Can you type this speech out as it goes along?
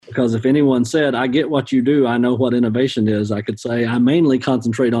Because if anyone said, I get what you do, I know what innovation is, I could say I mainly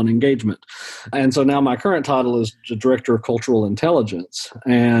concentrate on engagement. And so now my current title is Director of Cultural Intelligence.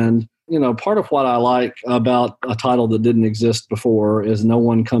 And, part of what I like about a title that didn't exist before is no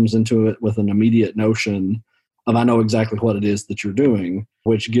one comes into it with an immediate notion of I know exactly what it is that you're doing,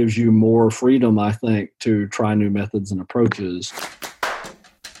 which gives you more freedom, I think, to try new methods and approaches.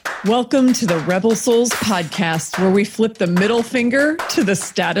 Welcome to the Rebel Souls podcast, where we flip the middle finger to the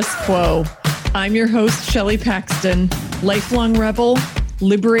status quo. I'm your host, Shelley Paxton, lifelong rebel,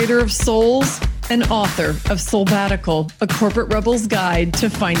 liberator of souls, and author of Soulbatical, a corporate rebel's guide to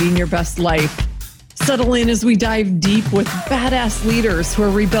finding your best life. Settle in as we dive deep with badass leaders who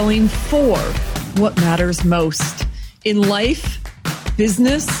are rebelling for what matters most in life,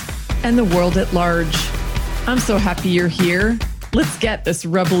 business, and the world at large. I'm so happy you're here. Let's get this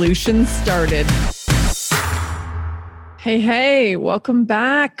revolution started. Hey, welcome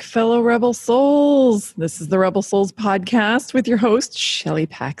back, fellow Rebel Souls. This is the Rebel Souls podcast with your host, Shelley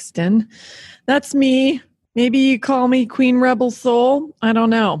Paxton. That's me. Maybe you call me Queen Rebel Soul. I don't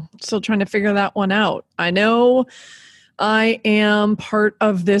know. Still trying to figure that one out. I know I am part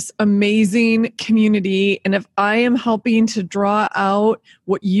of this amazing community, and if I am helping to draw out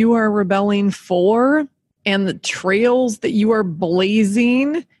what you are rebelling for and the trails that you are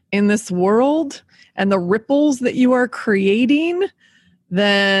blazing in this world and the ripples that you are creating,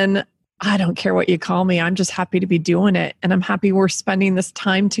 then I don't care what you call me. I'm just happy to be doing it. And I'm happy we're spending this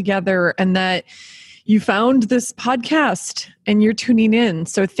time together and that you found this podcast and you're tuning in.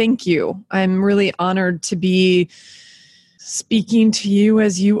 So thank you. I'm really honored to be speaking to you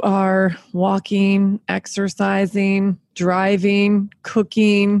as you are walking, exercising, driving,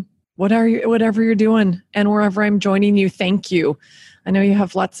 cooking, whatever you're doing, and wherever I'm joining you, thank you. I know you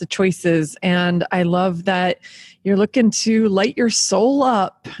have lots of choices, and I love that you're looking to light your soul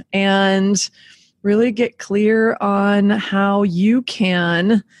up and really get clear on how you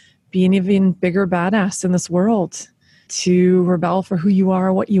can be an even bigger badass in this world, to rebel for who you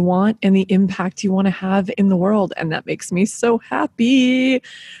are, what you want, and the impact you want to have in the world. And that makes me so happy.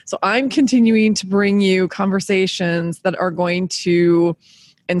 So I'm continuing to bring you conversations that are going to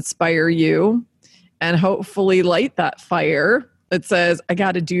inspire you and hopefully light that fire that says, I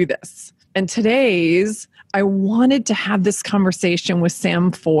got to do this. And I wanted to have this conversation with Sam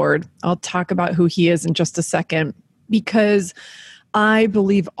Ford. I'll talk about who he is in just a second, because I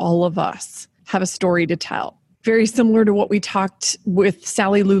believe all of us have a story to tell. Very similar to what we talked with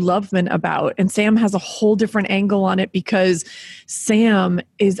Sally Lou Loveman about. And Sam has a whole different angle on it because Sam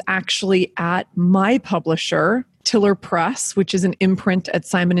is actually at my publisher, Tiller Press, which is an imprint at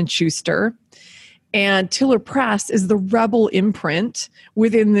Simon & Schuster. And Tiller Press is the rebel imprint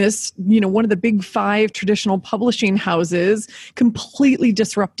within this, one of the big 5 traditional publishing houses, completely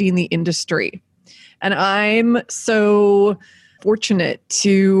disrupting the industry. And I'm so fortunate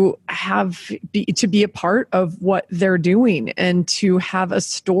to be a part of what they're doing and to have a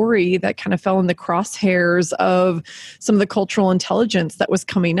story that kind of fell in the crosshairs of some of the cultural intelligence that was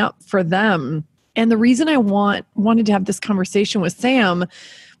coming up for them. And the reason I wanted to have this conversation with Sam,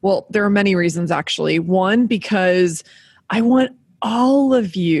 well, there are many reasons actually. One, because I want all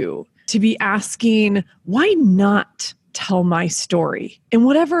of you to be asking, why not tell my story in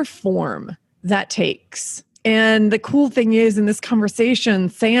whatever form that takes? And the cool thing is, in this conversation,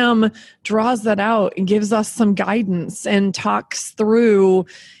 Sam draws that out and gives us some guidance and talks through,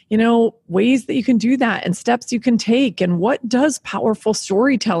 ways that you can do that and steps you can take. And what does powerful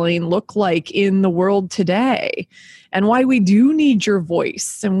storytelling look like in the world today? And why we do need your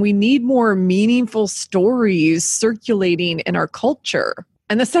voice and we need more meaningful stories circulating in our culture.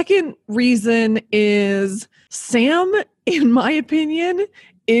 And the second reason is Sam, in my opinion,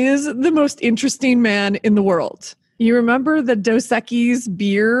 is the most interesting man in the world. You remember the Dos Equis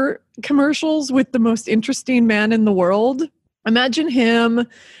beer commercials with the most interesting man in the world? Imagine him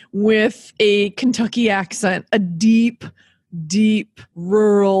with a Kentucky accent, a deep, deep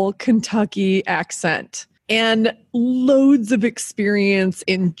rural Kentucky accent, and loads of experience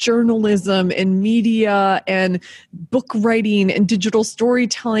in journalism and media and book writing and digital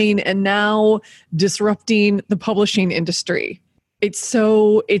storytelling, and now disrupting the publishing industry.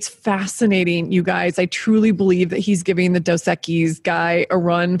 It's fascinating, you guys. I truly believe that he's giving the Dos Equis guy a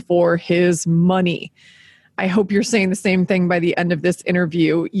run for his money. I hope you're saying the same thing by the end of this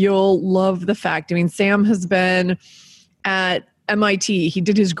interview. You'll love the fact. Sam has been at MIT. He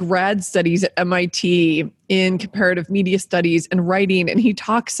did his grad studies at MIT in comparative media studies and writing, and he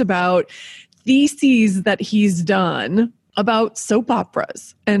talks about theses that he's done about soap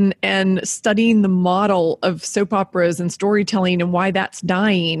operas and studying the model of soap operas and storytelling and why that's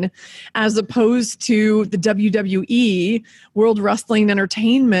dying, as opposed to the WWE, World Wrestling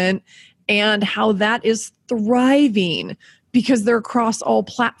Entertainment, and how that is thriving because they're across all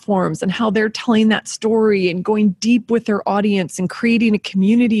platforms, and how they're telling that story and going deep with their audience and creating a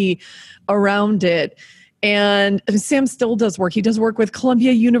community around it. And Sam still does work. He does work with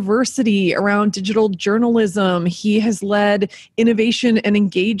Columbia University around digital journalism. He has led innovation and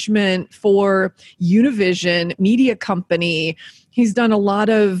engagement for Univision Media Company. He's done a lot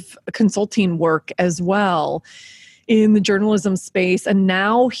of consulting work as well in the journalism space. And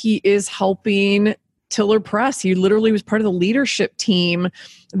now he is helping Tiller Press. He literally was part of the leadership team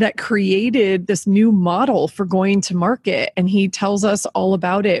that created this new model for going to market. And he tells us all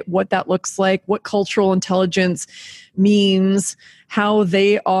about it, what that looks like, what cultural intelligence means, how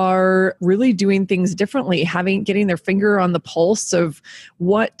they are really doing things differently, getting their finger on the pulse of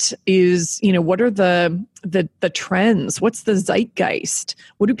what is, what are the trends, what's the zeitgeist,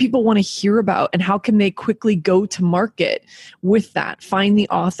 what do people want to hear about, and how can they quickly go to market with that, find the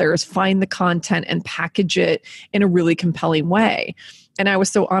authors, find the content, and package it in a really compelling way. And I was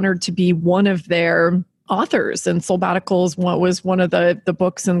so honored to be one of their authors. And Soulbaticals was one of the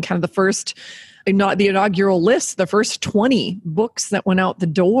books and kind of the first, not the inaugural list, the first 20 books that went out the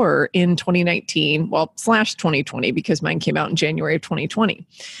door in 2019, /2020, because mine came out in January of 2020.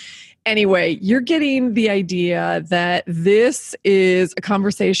 Anyway, you're getting the idea that this is a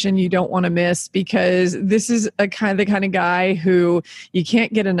conversation you don't want to miss, because this is the kind of guy who you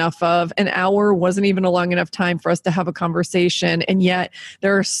can't get enough of. An hour wasn't even a long enough time for us to have a conversation. And yet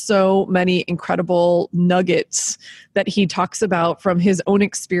there are so many incredible nuggets that he talks about from his own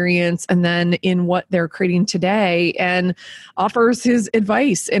experience and then in what they're creating today, and offers his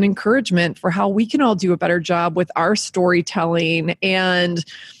advice and encouragement for how we can all do a better job with our storytelling and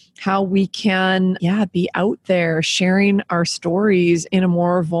how we can, be out there sharing our stories in a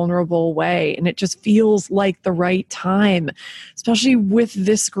more vulnerable way. And it just feels like the right time, especially with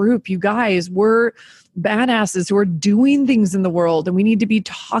this group. You guys, we're badasses who are doing things in the world, and we need to be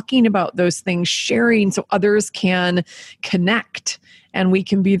talking about those things, sharing so others can connect. And we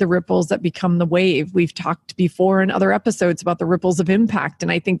can be the ripples that become the wave. We've talked before in other episodes about the ripples of impact.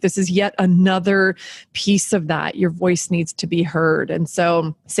 And I think this is yet another piece of that. Your voice needs to be heard. And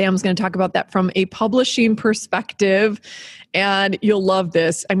so Sam's going to talk about that from a publishing perspective. And you'll love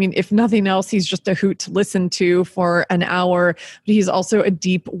this. I mean, if nothing else, he's just a hoot to listen to for an hour. But he's also a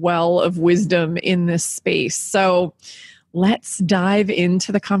deep well of wisdom in this space. So let's dive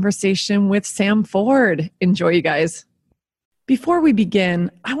into the conversation with Sam Ford. Enjoy, you guys. Before we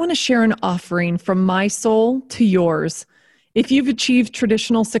begin, I want to share an offering from my soul to yours. If you've achieved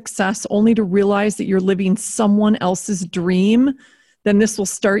traditional success only to realize that you're living someone else's dream, then this will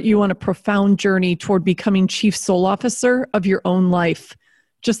start you on a profound journey toward becoming chief soul officer of your own life,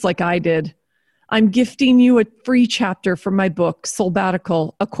 just like I did. I'm gifting you a free chapter from my book,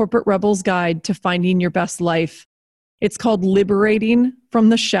 Soulbatical, A Corporate Rebel's Guide to Finding Your Best Life. It's called Liberating from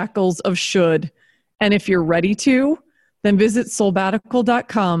the Shackles of Should. And if you're ready to, then visit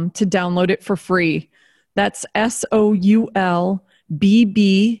soulbatical.com to download it for free. That's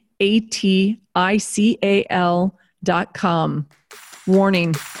SOULBATICAL.com.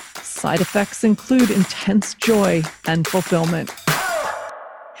 Warning, side effects include intense joy and fulfillment.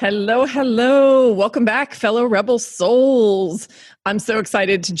 Hello. Welcome back, fellow Rebel Souls. I'm so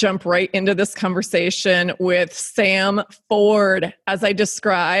excited to jump right into this conversation with Sam Ford. As I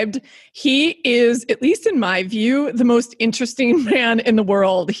described, he is, at least in my view, the most interesting man in the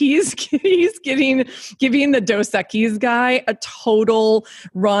world. He's giving the Dos Equis guy a total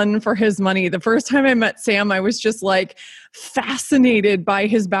run for his money. The first time I met Sam, I was just like fascinated by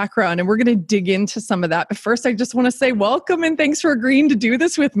his background, and we're going to dig into some of that. But first, I just want to say welcome and thanks for agreeing to do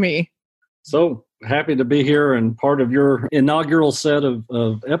this with me. So happy to be here and part of your inaugural set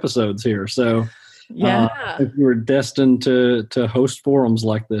of episodes here. So I think you were destined to host forums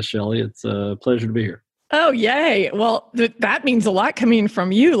like this, Shelley. It's a pleasure to be here. Oh, yay. Well, that means a lot coming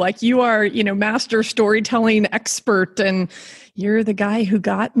from you. Like, you are, master storytelling expert, and you're the guy who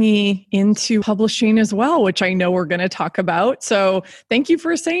got me into publishing as well, which I know we're going to talk about. So thank you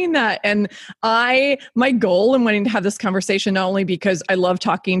for saying that. And my goal in wanting to have this conversation, not only because I love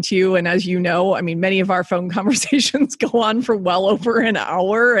talking to you, and as you know, I mean, many of our phone conversations go on for well over an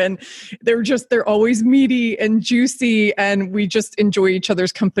hour, and they're always meaty and juicy, and we just enjoy each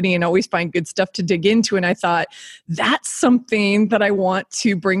other's company and always find good stuff to dig into. And I thought, that's something that I want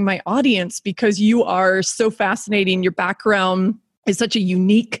to bring my audience, because you are so fascinating. Your background is such a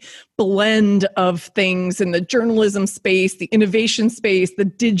unique blend of things in the journalism space, the innovation space, the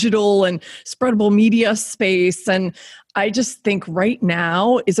digital and spreadable media space. And I just think right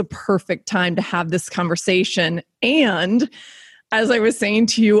now is a perfect time to have this conversation. And as I was saying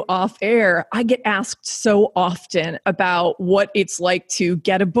to you off air, I get asked so often about what it's like to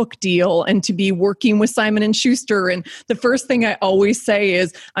get a book deal and to be working with Simon & Schuster. And the first thing I always say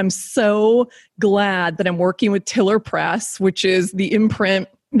is, I'm so glad that I'm working with Tiller Press, which is the imprint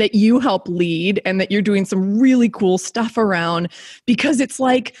that you help lead and that you're doing some really cool stuff around, because it's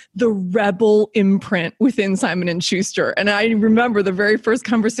like the rebel imprint within Simon & Schuster. And I remember the very first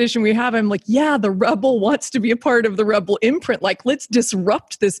conversation we have, I'm like, yeah, the rebel wants to be a part of the rebel imprint. Like, let's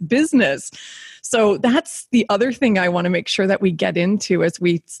disrupt this business. So that's the other thing I want to make sure that we get into as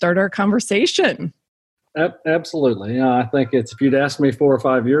we start our conversation. Absolutely. Yeah, I think if you'd asked me 4 or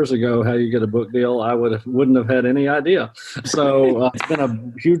 5 years ago how you get a book deal, I wouldn't have had any idea. So it's been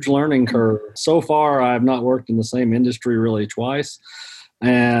a huge learning curve. So far, I've not worked in the same industry really twice,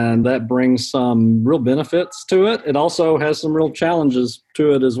 and that brings some real benefits to it. It also has some real challenges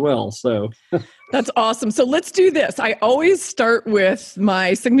to it as well. So that's awesome. So let's do this. I always start with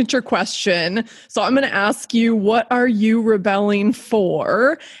my signature question. So I'm going to ask you, what are you rebelling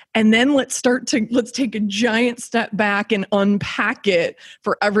for? And then let's take a giant step back and unpack it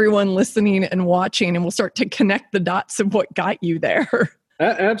for everyone listening and watching. And we'll start to connect the dots of what got you there.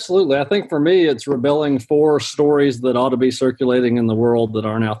 Absolutely. I think for me, it's rebelling for stories that ought to be circulating in the world that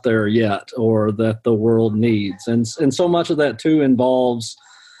aren't out there yet, or that the world needs. And so much of that too involves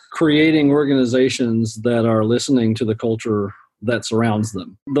creating organizations that are listening to the culture that surrounds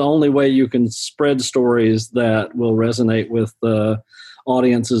them. The only way you can spread stories that will resonate with the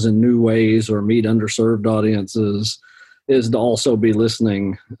audiences in new ways or meet underserved audiences is to also be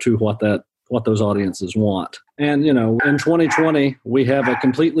listening to what those audiences want. And, in 2020, we have a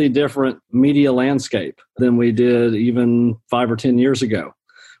completely different media landscape than we did even 5 or 10 years ago.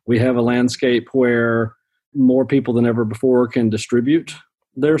 We have a landscape where more people than ever before can distribute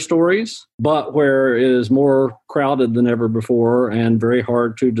their stories, but where it is more crowded than ever before and very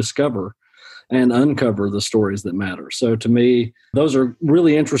hard to discover and uncover the stories that matter. So to me, those are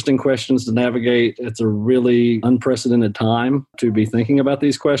really interesting questions to navigate. It's a really unprecedented time to be thinking about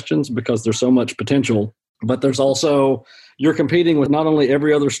these questions because there's so much potential, but there's also, you're competing with not only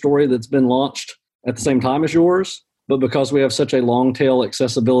every other story that's been launched at the same time as yours, but because we have such a long tail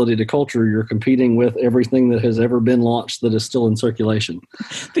accessibility to culture, you're competing with everything that has ever been launched that is still in circulation.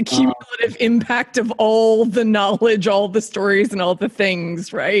 The cumulative impact of all the knowledge, all the stories, and all the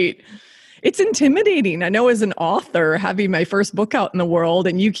things, right? It's intimidating. I know as an author, having my first book out in the world,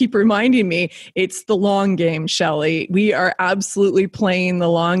 and you keep reminding me, it's the long game, Shelley. We are absolutely playing the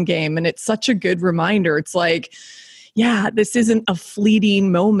long game. And it's such a good reminder. It's like, yeah, this isn't a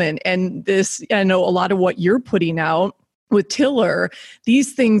fleeting moment. And this, I know a lot of what you're putting out with Tiller,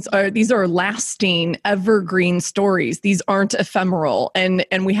 these are lasting, evergreen stories. These aren't ephemeral. And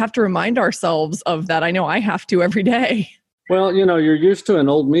we have to remind ourselves of that. I know I have to every day. Well, you're used to an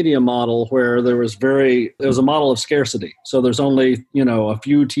old media model where there was a model of scarcity. So there's only, a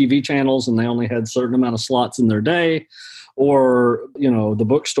few TV channels and they only had a certain amount of slots in their day. Or, the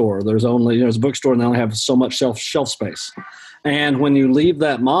bookstore, there's a bookstore and they only have so much shelf space. And when you leave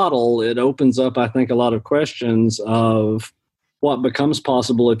that model, it opens up, I think, a lot of questions of what becomes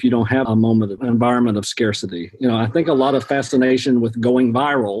possible if you don't have an environment of scarcity. I think a lot of fascination with going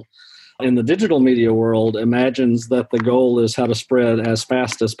viral in the digital media world imagines that the goal is how to spread as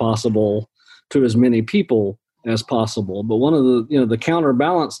fast as possible to as many people as possible. But one of the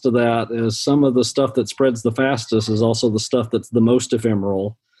counterbalance to that is some of the stuff that spreads the fastest is also the stuff that's the most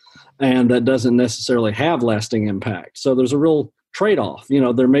ephemeral and that doesn't necessarily have lasting impact. So there's a real trade-off.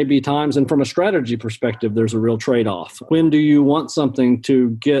 There may be times, and from a strategy perspective, there's a real trade-off. When do you want something to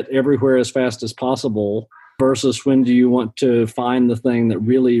get everywhere as fast as possible versus when do you want to find the thing that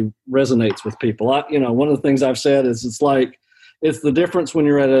really resonates with people? One of the things I've said is it's the difference when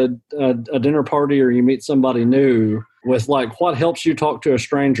you're at a dinner party or you meet somebody new with what helps you talk to a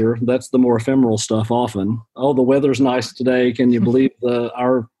stranger. That's the more ephemeral stuff often. Oh, the weather's nice today. Can you believe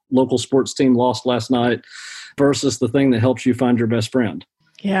our local sports team lost last night? Versus the thing that helps you find your best friend.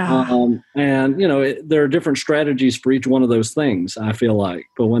 Yeah. There are different strategies for each one of those things, I feel like.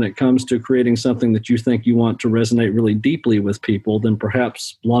 But when it comes to creating something that you think you want to resonate really deeply with people, then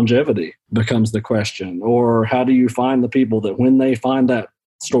perhaps longevity becomes the question. Or how do you find the people that when they find that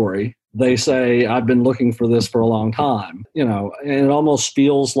story, they say, I've been looking for this for a long time, and it almost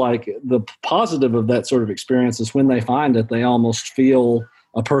feels like the positive of that sort of experience is when they find it, they almost feel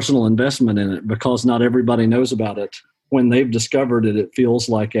a personal investment in it because not everybody knows about it when they've discovered it, it feels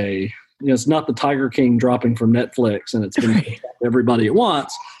like it's not the Tiger King dropping from Netflix and it's been everybody at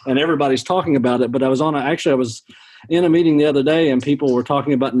once and everybody's talking about it. But I was in a meeting the other day and people were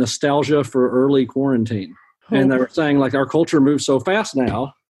talking about nostalgia for early quarantine. And they were saying like our culture moves so fast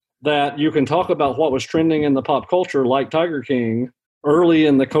now that you can talk about what was trending in the pop culture like Tiger King early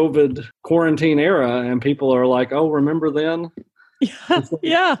in the COVID quarantine era. And people are like, oh, remember then?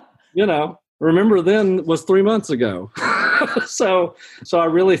 Yeah. Remember then was 3 months ago. So I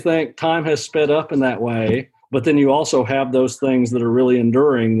really think time has sped up in that way. But then you also have those things that are really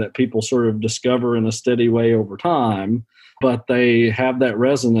enduring that people sort of discover in a steady way over time. But they have that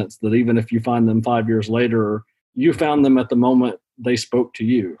resonance that even if you find them 5 years later, you found them at the moment they spoke to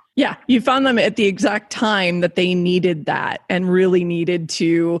you. Yeah, you found them at the exact time that they needed that and really needed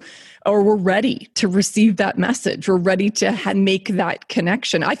to, or were ready to receive that message, or ready to make that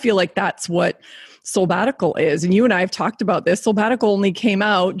connection. I feel like that's what Soulbatical is. And you and I have talked about this. Soulbatical only came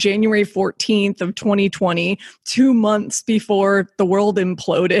out January 14th of 2020, 2 months before the world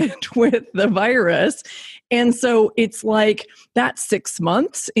imploded with the virus. And so it's like that 6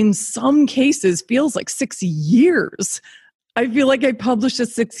 months in some cases feels like 6 years. I feel like I published it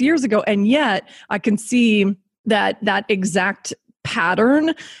 6 years ago. And yet I can see that exact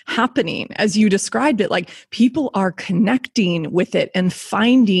pattern happening as you described it. Like people are connecting with it and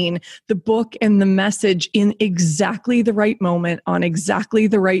finding the book and the message in exactly the right moment on exactly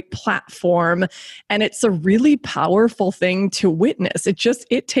the right platform. And it's a really powerful thing to witness.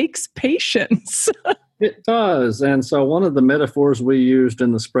 It takes patience. It does. And so one of the metaphors we used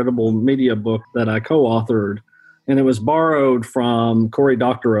in the Spreadable media book that I co-authored, and it was borrowed from Cory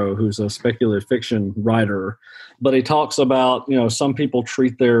Doctorow, who's a speculative fiction writer. But he talks about, some people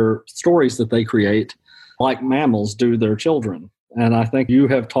treat their stories that they create like mammals do their children. And I think you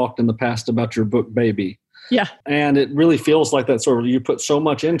have talked in the past about your book, Baby. Yeah. And it really feels like that sort of, you put so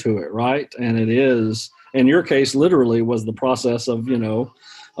much into it, right? And it is, in your case, literally was the process of,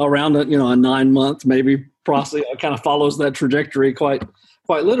 around a 9-month maybe process. It kind of follows that trajectory quite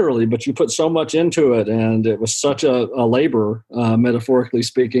literally, but you put so much into it and it was such a labor, metaphorically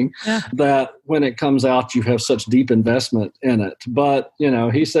speaking, that when it comes out, you have such deep investment in it. But,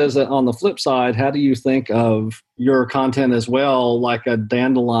 he says that on the flip side, how do you think of your content as well, like a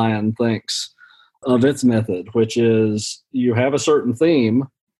dandelion thinks of its method, which is you have a certain theme.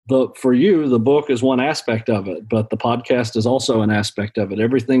 For you, the book is one aspect of it, but the podcast is also an aspect of it.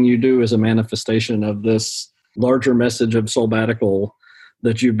 Everything you do is a manifestation of this larger message of Soulbatical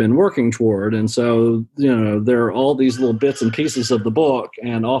that you've been working toward. And so, there are all these little bits and pieces of the book,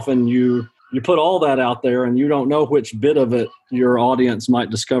 and often you put all that out there and you don't know which bit of it your audience might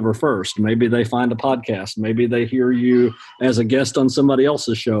discover first. Maybe they find a podcast. Maybe they hear you as a guest on somebody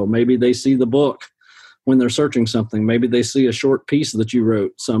else's show. Maybe they see the book when they're searching something. Maybe they see a short piece that you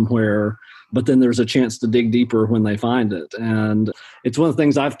wrote somewhere, but then there's a chance to dig deeper when they find it. And it's one of the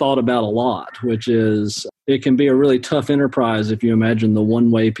things I've thought about a lot, which is it can be a really tough enterprise if you imagine the one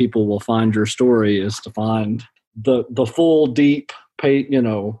way people will find your story is to find the full, deep, pay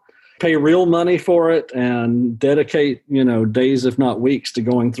real money for it and dedicate, days, if not weeks, to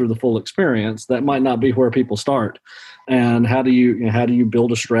going through the full experience. That might not be where people start. And how do you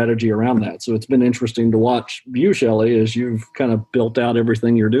build a strategy around that? So it's been interesting to watch you, Shelley, as you've kind of built out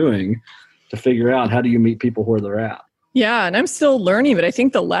everything you're doing to figure out how do you meet people where they're at. Yeah, and I'm still learning, but I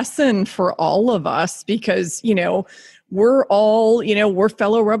think the lesson for all of us, because, we're all, we're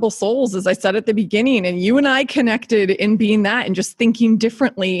fellow rebel souls, as I said at the beginning, and you and I connected in being that and just thinking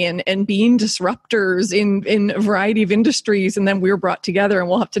differently and being disruptors in a variety of industries. And then we were brought together, and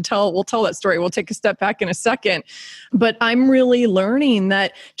we'll tell that story. We'll take a step back in a second. But I'm really learning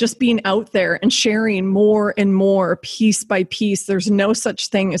that just being out there and sharing more and more piece by piece, there's no such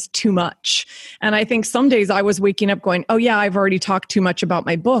thing as too much. And I think some days I was waking up going, oh yeah, I've already talked too much about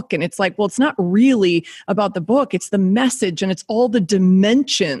my book. And it's like, well, it's not really about the book. It's the message, and it's all the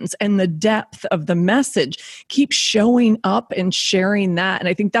dimensions and the depth of the message. Keep showing up and sharing that. And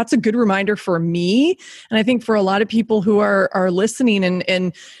I think that's a good reminder for me. And I think for a lot of people who are listening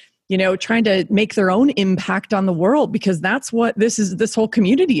and trying to make their own impact on the world, because that's what this whole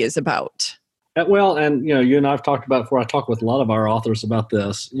community is about. Well, and you and I've talked about before. I talk with a lot of our authors about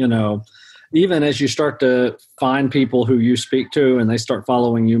this. Even as you start to find people who you speak to and they start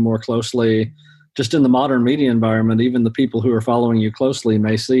following you more closely, just in the modern media environment, even the people who are following you closely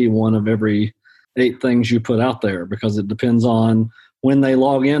may see one of every 8 things you put out there, because it depends on when they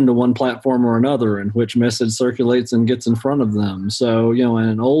log into one platform or another and which message circulates and gets in front of them. So, in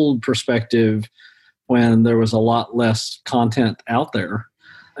an old perspective, when there was a lot less content out there,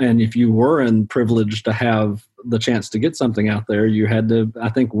 And if you weren't privileged to have the chance to get something out there, you had to, I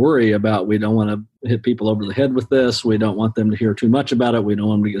think, worry about, we don't want to hit people over the head with this. We don't want them to hear too much about it. We don't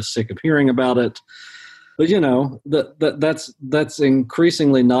want them to get sick of hearing about it. But, that's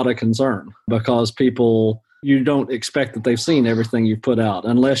increasingly not a concern, because people, you don't expect that they've seen everything you've put out,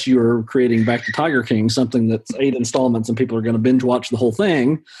 unless you're creating Back to Tiger King, something that's 8 installments and people are going to binge watch the whole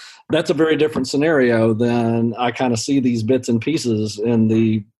thing. That's a very different scenario than I kind of see these bits and pieces in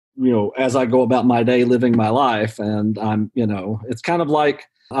the, as I go about my day living my life. And it's kind of like,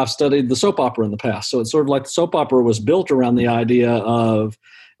 I've studied the soap opera in the past. So it's sort of like the soap opera was built around the idea of,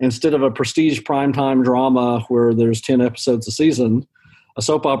 instead of a prestige primetime drama where there's 10 episodes a season, a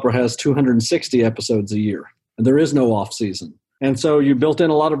soap opera has 260 episodes a year, and there is no off season. And so you built in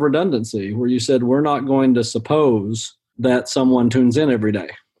a lot of redundancy where you said, we're not going to suppose that someone tunes in every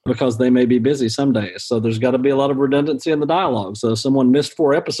day, because they may be busy some days. So there's got to be a lot of redundancy in the dialogue. So if someone missed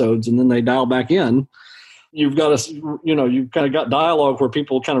 4 episodes and then they dial back in, you've got you've kind of got dialogue where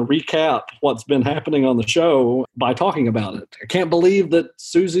people kind of recap what's been happening on the show by talking about it. I can't believe that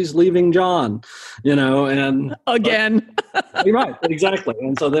Susie's leaving John, and again. You're right, exactly.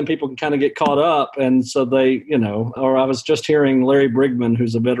 And so then people can kind of get caught up. And so they, or I was just hearing Larry Brigman,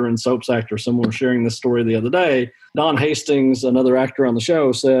 who's a veteran soaps actor, someone was sharing this story the other day. Don Hastings, another actor on the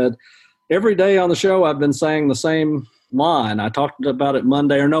show, said, every day on the show, I've been saying the same line. I talked about it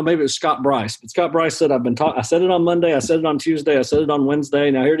Monday, or no, maybe it was Scott Bryce. But Scott Bryce said, I said it on Monday, I said it on Tuesday, I said it on Wednesday.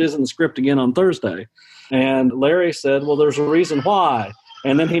 Now here it is in the script again on Thursday. And Larry said, well, there's a reason why.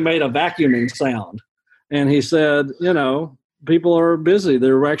 And then he made a vacuuming sound. And he said, people are busy.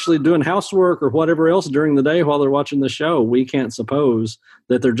 They're actually doing housework or whatever else during the day while they're watching the show. We can't suppose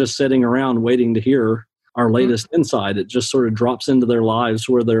that they're just sitting around waiting to hear our latest insight. It just sort of drops into their lives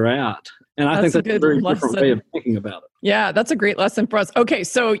where they're at. And I think that's a very different way of thinking about it. Yeah, that's a great lesson for us. Okay,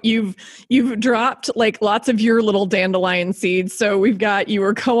 so you've dropped like lots of your little dandelion seeds. So you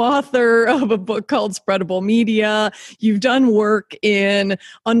were co-author of a book called Spreadable Media. You've done work in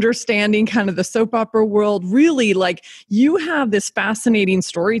understanding kind of the soap opera world. Really, like, you have this fascinating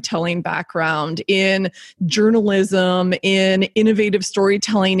storytelling background in journalism, in innovative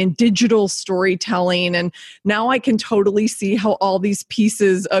storytelling, in digital storytelling. And now I can totally see how all these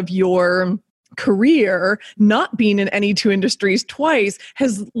pieces of your career, not being in any 2 industries twice,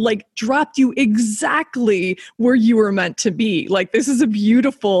 has like dropped you exactly where you were meant to be. Like, this is a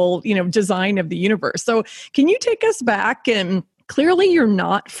beautiful, design of the universe. So can you take us back? And clearly you're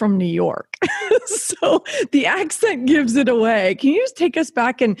not from New York. So the accent gives it away. Can you just take us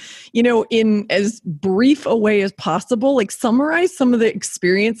back and, in as brief a way as possible, like summarize some of the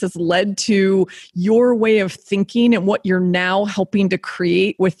experience that's led to your way of thinking and what you're now helping to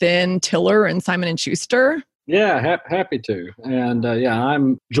create within Tiller and Simon & Schuster? Yeah, happy to. And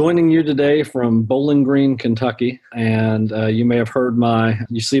I'm joining you today from Bowling Green, Kentucky. And you may have heard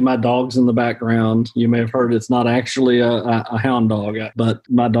you see my dogs in the background. You may have heard it's not actually a hound dog, but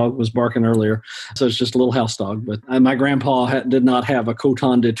my dog was barking earlier. So it's just a little house dog. But my grandpa did not have a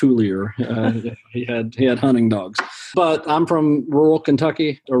Coton de Tulier. He had hunting dogs. But I'm from rural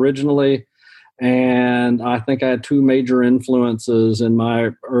Kentucky originally. And I think I had 2 major influences in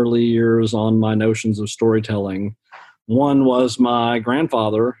my early years on my notions of storytelling. One was my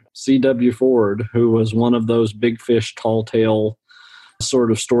grandfather, C.W. Ford, who was one of those big fish, tall tale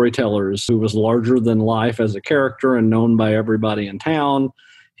sort of storytellers who was larger than life as a character and known by everybody in town.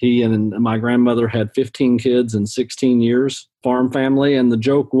 He and my grandmother had 15 kids in 16 years, farm family. And the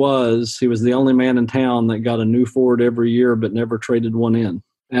joke was he was the only man in town that got a new Ford every year but never traded one in.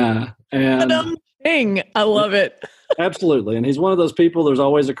 And I love it. Absolutely. And he's one of those people, there's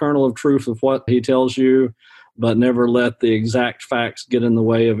always a kernel of truth of what he tells you, but never let the exact facts get in the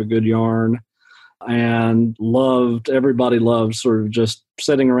way of a good yarn. And everybody loved sort of just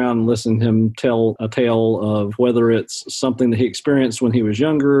sitting around and listening to him tell a tale of whether it's something that he experienced when he was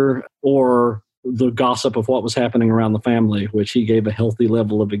younger or the gossip of what was happening around the family, which he gave a healthy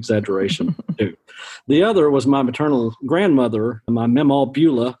level of exaggeration to. The other was my maternal grandmother, my Memaw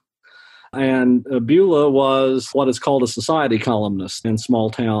Beulah. And Beulah was what is called a society columnist in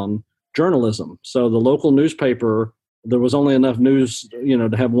small town journalism. So the local newspaper, there was only enough news, to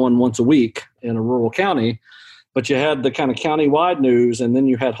have one once a week in a rural county, but you had the kind of county-wide news, and then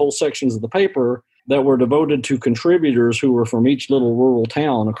you had whole sections of the paper that were devoted to contributors who were from each little rural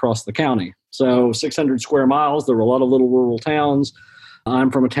town across the county. So 600 square miles, there were a lot of little rural towns.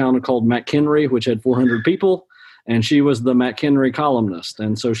 I'm from a town called McHenry, which had 400 people, and she was the McHenry columnist.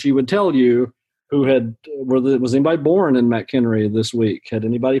 And so she would tell you was anybody born in McHenry this week? Had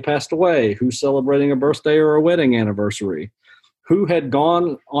anybody passed away? Who's celebrating a birthday or a wedding anniversary? who had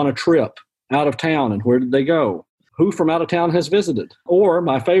gone on a trip out of town and where did they go, who from out of town has visited, or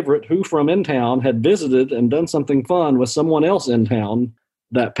my favorite, who from in town had visited and done something fun with someone else in town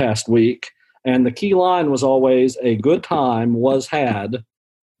that past week. And the key line was always, a good time was had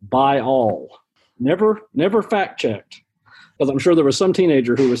by all. Never fact checked, because I'm sure there was some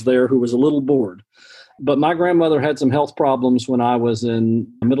teenager who was there who was a little bored. But my grandmother had some health problems when I was in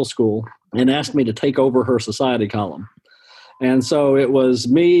middle school and asked me to take over her society column. And so it was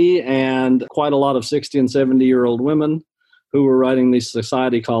me and quite a lot of 60 and 70-year-old women who were writing these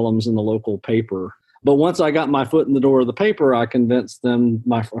society columns in the local paper. But once I got my foot in the door of the paper, I convinced them,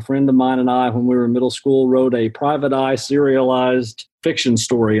 a friend of mine and I, when we were in middle school, wrote a private eye serialized fiction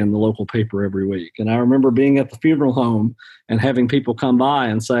story in the local paper every week. And I remember being at the funeral home and having people come by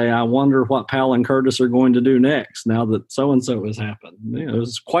and say, I wonder what Pal and Curtis are going to do next now that so-and-so has happened. It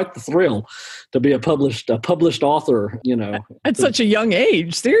was quite the thrill to be a published author, At such a young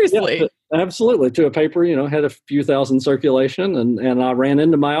age, seriously. Yeah, absolutely. To a paper, had a few thousand circulation, and I ran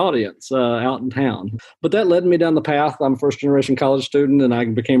into my audience out in town. But that led me down the path. I'm a first-generation college student, and I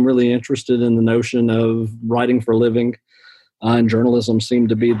became really interested in the notion of writing for a living. And journalism seemed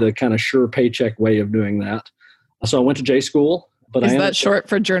to be the kind of sure paycheck way of doing that. So I went to J school. But Is that short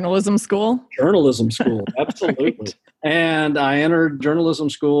for journalism school? Journalism school, absolutely. Right. And I entered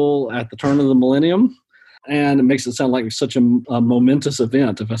journalism school at the turn of the millennium. And it makes it sound like such a momentous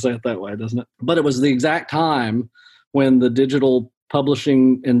event, if I say it that way, doesn't it? But it was the exact time when the digital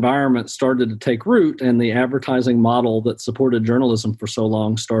publishing environment started to take root and the advertising model that supported journalism for so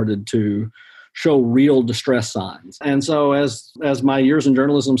long started to show real distress signs. And so as my years in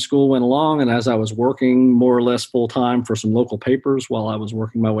journalism school went along, and as I was working more or less full-time for some local papers while I was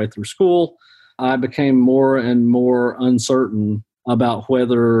working my way through school, I became more and more uncertain about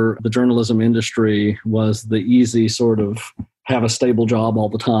whether the journalism industry was the easy sort of have a stable job all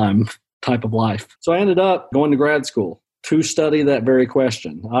the time type of life. So I ended up going to grad school to study that very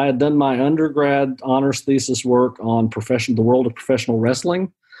question. I had done my undergrad honors thesis work on the world of professional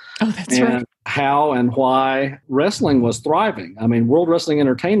wrestling. Oh, that's right. How and why wrestling was thriving. I mean, World Wrestling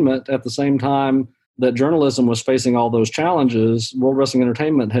Entertainment, at the same time that journalism was facing all those challenges, World Wrestling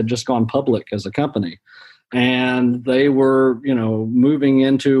Entertainment had just gone public as a company. And they were, moving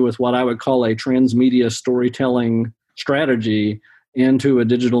into with what I would call a transmedia storytelling strategy into a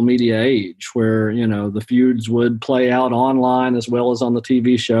digital media age where, the feuds would play out online as well as on the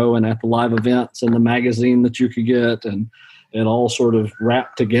TV show and at the live events and the magazine that you could get, and it all sort of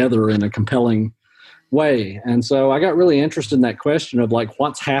wrapped together in a compelling way. And so I got really interested in that question of like,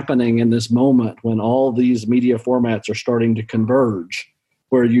 what's happening in this moment when all these media formats are starting to converge,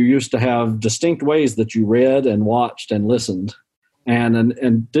 where you used to have distinct ways that you read and watched and listened.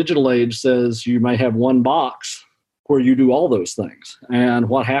 And digital age says you may have one box where you do all those things. And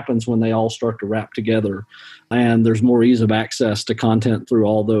what happens when they all start to wrap together and there's more ease of access to content through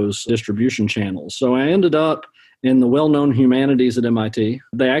all those distribution channels. So I ended up in the well-known humanities at MIT.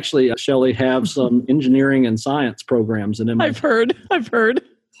 They actually, Shelley, have some engineering and science programs at MIT. I've heard.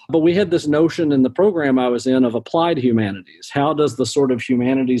 But we had this notion in the program I was in of applied humanities. How does the sort of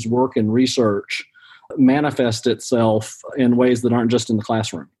humanities work and research manifest itself in ways that aren't just in the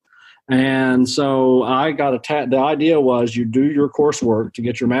classroom? And so I got the idea was you do your coursework to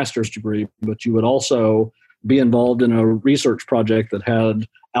get your master's degree, but you would also be involved in a research project that had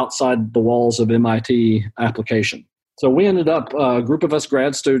outside the walls of MIT application. So we ended up, a group of us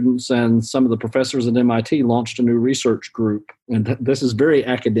grad students and some of the professors at MIT launched a new research group, and this is very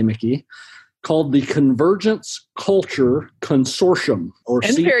academic-y, called the Convergence Culture Consortium.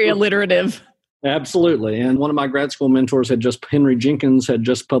 And very alliterative. Absolutely. And one of my grad school mentors Henry Jenkins had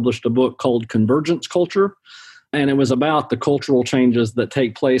just published a book called Convergence Culture. And it was about the cultural changes that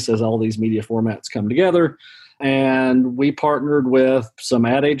take place as all these media formats come together. And we partnered with some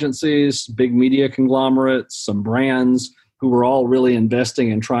ad agencies, big media conglomerates, some brands who were all really investing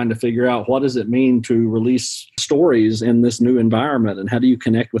in trying to figure out what does it mean to release stories in this new environment and how do you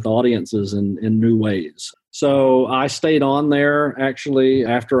connect with audiences in new ways. So I stayed on there actually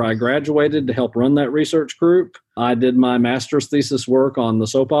after I graduated to help run that research group. I did my master's thesis work on the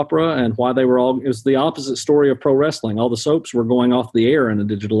soap opera and why they were all, it was the opposite story of pro wrestling. All the soaps were going off the air in a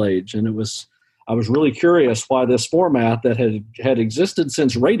digital age. And I was really curious why this format that had existed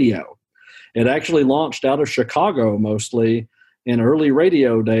since radio. It actually launched out of Chicago mostly in early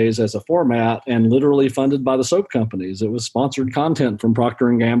radio days as a format and literally funded by the soap companies. It was sponsored content from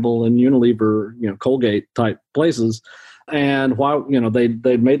Procter & Gamble and Unilever, Colgate type places. And while,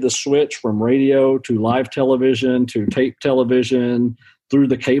 they'd made the switch from radio to live television to tape television through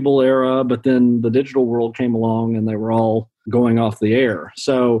the cable era, but then the digital world came along and they were all going off the air.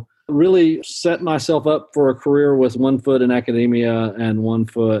 So really set myself up for a career with one foot in academia and one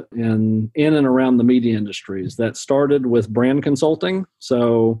foot in and around the media industries. That started with brand consulting.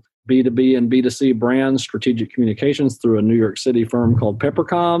 So B2B and B2C brands, strategic communications through a New York City firm called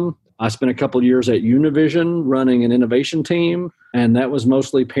Peppercom. I spent a couple of years at Univision running an innovation team, and that was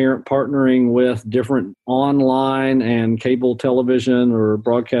mostly parent partnering with different online and cable television or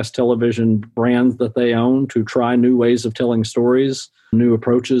broadcast television brands that they own to try new ways of telling stories, new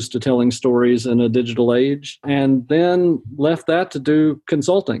approaches to telling stories in a digital age, and then left that to do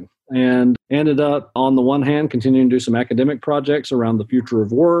consulting. And ended up, on the one hand, continuing to do some academic projects around the future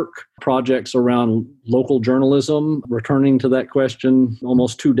of work, projects around local journalism, returning to that question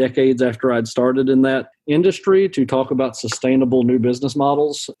almost 2 decades after I'd started in that industry to talk about sustainable new business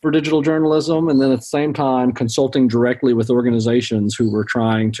models for digital journalism. And then at the same time, consulting directly with organizations who were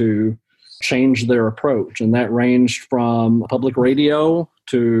trying to change their approach. And that ranged from public radio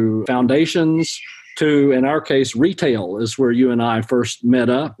to foundations to, in our case, retail is where you and I first met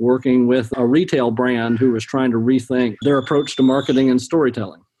up, working with a retail brand who was trying to rethink their approach to marketing and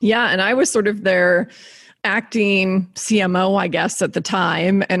storytelling. Yeah, and I was sort of their acting CMO, I guess, at the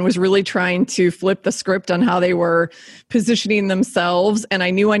time, and was really trying to flip the script on how they were positioning themselves. And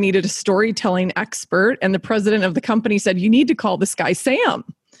I knew I needed a storytelling expert. And the president of the company said, "You need to call this guy Sam."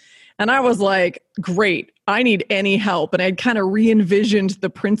 And I was like, great, I need any help. And I'd kind of re-envisioned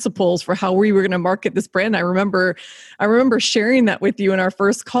the principles for how we were going to market this brand. I remember sharing that with you in our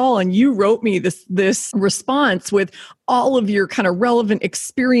first call, and you wrote me this response with all of your kind of relevant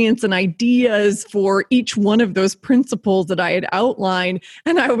experience and ideas for each one of those principles that I had outlined.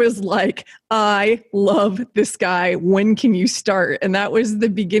 And I was like, I love this guy. When can you start? And that was the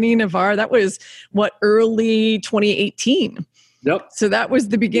beginning of early 2018. Yep. So that was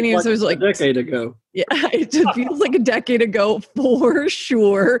the beginning. Like so it was like a decade ago. Yeah, it feels like a decade ago for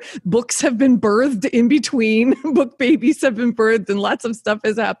sure. Books have been birthed in between. Book babies have been birthed and lots of stuff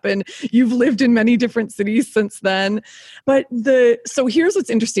has happened. You've lived in many different cities since then. But so here's what's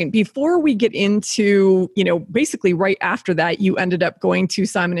interesting. Before we get into, basically right after that, you ended up going to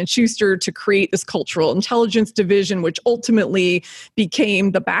Simon & Schuster to create this cultural intelligence division, which ultimately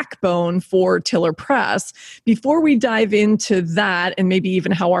became the backbone for Tiller Press. Before we dive into that and maybe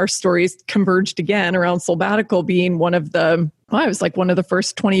even how our stories converged again, around Soulbatical being one of the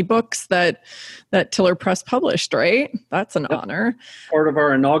first 20 books that Tiller Press published, right? That's an honor. Part of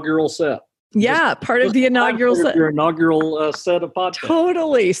our inaugural set. Yeah, part of the inaugural set. Your inaugural set of podcasts.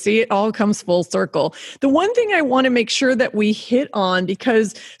 Totally. See, it all comes full circle. The one thing I want to make sure that we hit on,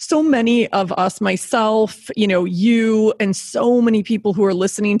 because so many of us, myself, you, and so many people who are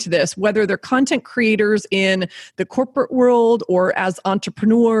listening to this, whether they're content creators in the corporate world or as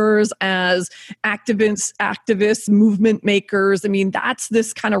entrepreneurs, as activists, movement makers, that's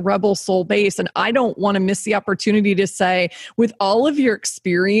this kind of rebel soul base. And I don't want to miss the opportunity to say, with all of your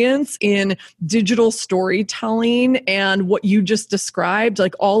experience in digital storytelling and what you just described,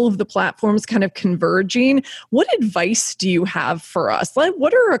 like all of the platforms kind of converging, what advice do you have for us? Like,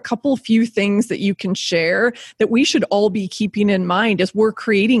 what are a few things that you can share that we should all be keeping in mind as we're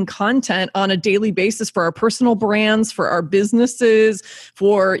creating content on a daily basis for our personal brands, for our businesses,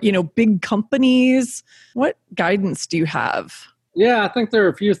 for, big companies? What guidance do you have? Yeah, I think there are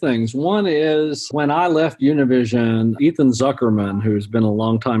a few things. One is when I left Univision, Ethan Zuckerman, who's been a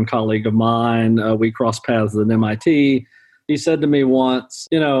longtime colleague of mine, we crossed paths at MIT. He said to me once,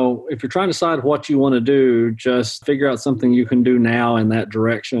 if you're trying to decide what you want to do, just figure out something you can do now in that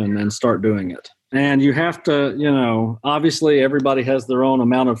direction and start doing it. And you have to, obviously everybody has their own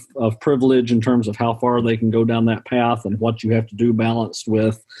amount of privilege in terms of how far they can go down that path and what you have to do balanced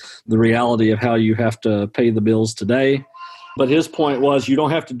with the reality of how you have to pay the bills today. But his point was you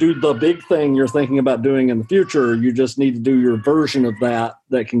don't have to do the big thing you're thinking about doing in the future. You just need to do your version of that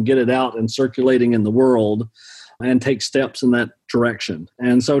can get it out and circulating in the world and take steps in that direction.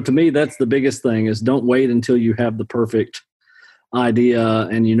 And so to me, that's the biggest thing is don't wait until you have the perfect idea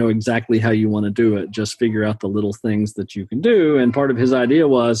and you know exactly how you want to do it. Just figure out the little things that you can do. And part of his idea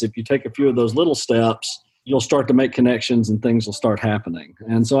was if you take a few of those little steps, you'll start to make connections and things will start happening.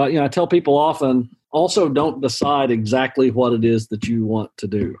 And so I tell people often, also don't decide exactly what it is that you want to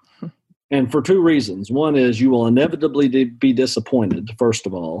do. And for two reasons. One is you will inevitably be disappointed, first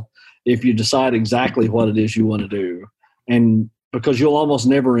of all, if you decide exactly what it is you want to do. And because you'll almost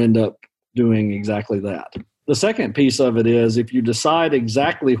never end up doing exactly that. The second piece of it is if you decide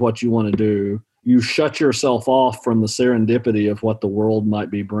exactly what you want to do, you shut yourself off from the serendipity of what the world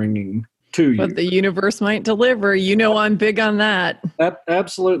might be bringing to you. But the universe might deliver. You know, I'm big on that.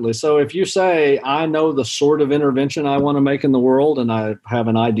 Absolutely. So if you say, I know the sort of intervention I want to make in the world, and I have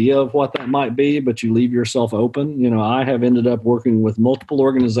an idea of what that might be, but you leave yourself open. You know, I have ended up working with multiple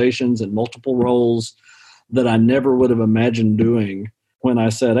organizations and multiple roles that I never would have imagined doing when I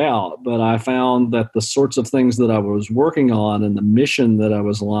set out. But I found that the sorts of things that I was working on and the mission that I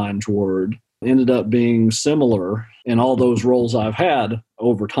was aligned toward ended up being similar in all those roles I've had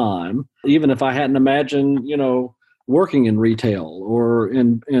over time. Even if I hadn't imagined, you know, working in retail or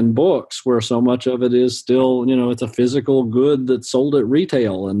in books, where so much of it is still, you know, it's a physical good that's sold at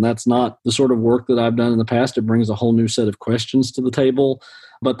retail. And that's not the sort of work that I've done in the past. It brings a whole new set of questions to the table.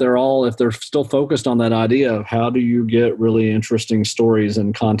 But they're all, if they're still focused on that idea of how do you get really interesting stories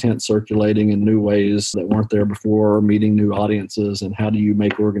and content circulating in new ways that weren't there before, meeting new audiences, and how do you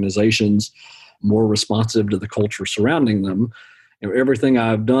make organizations more responsive to the culture surrounding them, you know, everything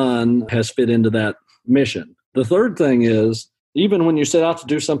I've done has fit into that mission. The third thing is, even when you set out to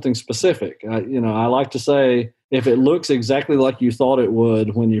do something specific, I like to say, if it looks exactly like you thought it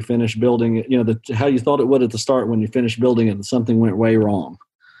would when you finish building it, you know, how you thought it would at the start when you finished building it, and something went way wrong.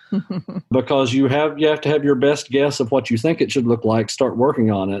 Because you have to have your best guess of what you think it should look like, start working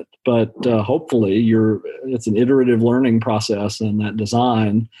on it. But hopefully it's an iterative learning process, and that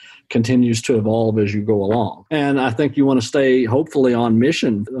design continues to evolve as you go along. And I think you want to stay hopefully on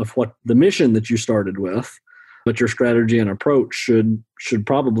mission of what the mission that you started with, but your strategy and approach should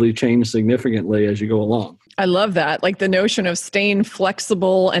probably change significantly as you go along. I love that. Like the notion of staying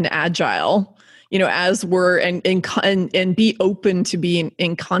flexible and agile, you know, as we're and be open to being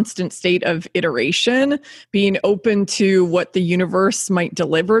in constant state of iteration, being open to what the universe might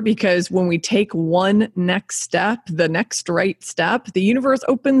deliver. Because when we take one next step, the next right step, the universe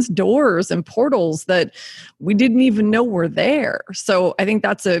opens doors and portals that we didn't even know were there. So I think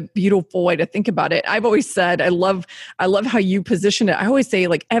that's a beautiful way to think about it. I've always said, I love how you position it. I always say,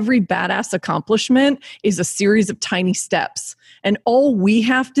 like, every badass accomplishment is a series of tiny steps. And all we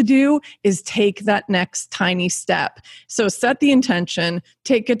have to do is take that next tiny step. So set the intention,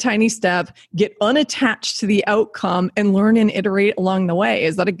 take a tiny step, get unattached to the outcome, and learn and iterate along the way.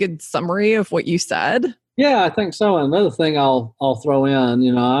 Is that a good summary of what you said? Yeah, I think so. And another thing I'll throw in,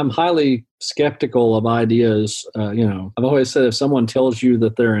 you know, I'm highly skeptical of ideas. I've always said, if someone tells you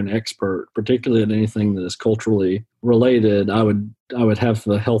that they're an expert, particularly at anything that is culturally related, I would have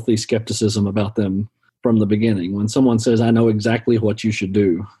a healthy skepticism about them from the beginning. When someone says, I know exactly what you should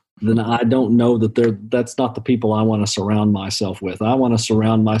do, then I don't know that's not the people I want to surround myself with. I want to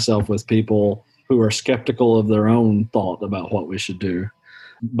surround myself with people who are skeptical of their own thought about what we should do.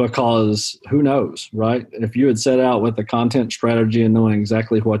 Because who knows, right? If you had set out with a content strategy and knowing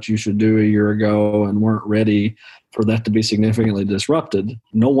exactly what you should do a year ago and weren't ready for that to be significantly disrupted,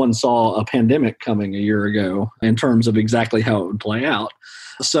 no one saw a pandemic coming a year ago in terms of exactly how it would play out.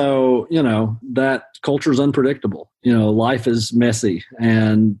 So, you know, that culture is unpredictable. You know, life is messy,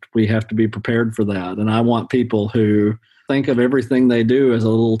 and we have to be prepared for that. And I want people who think of everything they do as a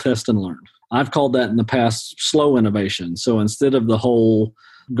little test and learn. I've called that in the past slow innovation. So instead of the whole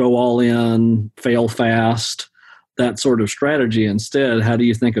go all in, fail fast, that sort of strategy, instead, how do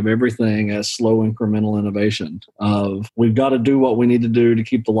you think of everything as slow incremental innovation of, we've got to do what we need to do to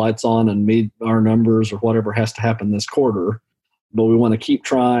keep the lights on and meet our numbers or whatever has to happen this quarter. But we want to keep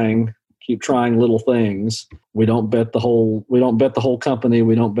trying little things. We don't bet the whole company.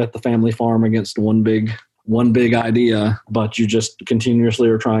 We don't bet the family farm against one big idea, but you just continuously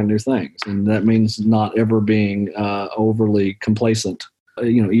are trying new things. And that means not ever being overly complacent,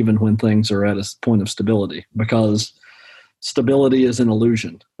 even when things are at a point of stability, because stability is an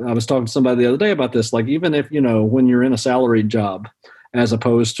illusion. I was talking to somebody the other day about this, like, even if, when you're in a salaried job, as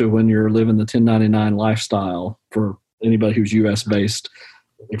opposed to when you're living the 1099 lifestyle, for anybody who's US based,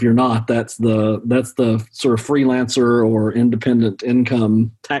 if you're not, that's the sort of freelancer or independent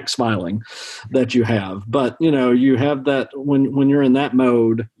income tax filing that you have. But, you have that when you're in that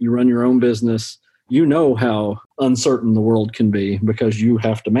mode, you run your own business, you know how uncertain the world can be because you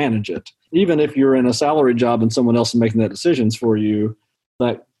have to manage it. Even if you're in a salary job and someone else is making that decisions for you,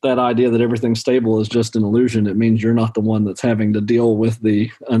 that idea that everything's stable is just an illusion. It means you're not the one that's having to deal with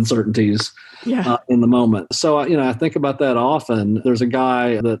the uncertainties in the moment. So, I think about that often. There's a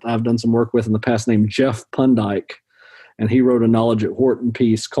guy that I've done some work with in the past named Jeff Pundyke, and he wrote a Knowledge at Wharton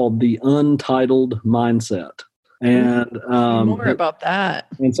piece called The Untitled Mindset. And more about that.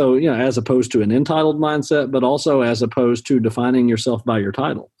 And so, as opposed to an entitled mindset, but also as opposed to defining yourself by your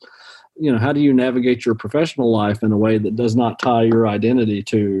title. How do you navigate your professional life in a way that does not tie your identity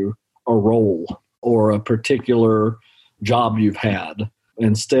to a role or a particular job you've had?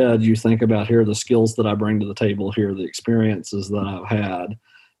 Instead, you think about, here are the skills that I bring to the table, here are the experiences that I've had.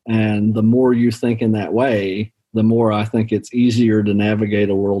 And the more you think in that way, the more I think it's easier to navigate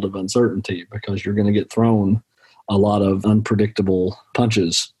a world of uncertainty, because you're going to get thrown a lot of unpredictable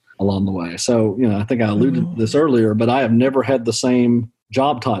punches along the way. So, I think I alluded to this earlier, but I have never had the same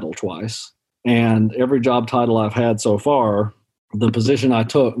job title twice. And every job title I've had so far, the position I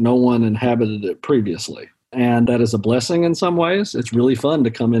took, no one inhabited it previously. And that is a blessing in some ways. It's really fun to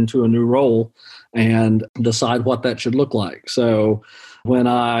come into a new role and decide what that should look like. So when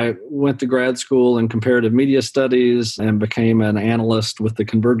I went to grad school in comparative media studies and became an analyst with the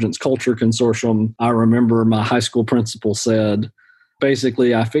Convergence Culture Consortium, I remember my high school principal said,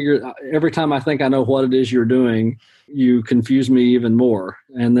 basically, I figured every time I think I know what it is you're doing, you confuse me even more.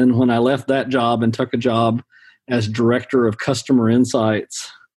 And then when I left that job and took a job as director of customer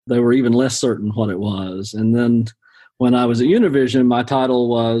insights, they were even less certain what it was. And then when I was at Univision, my title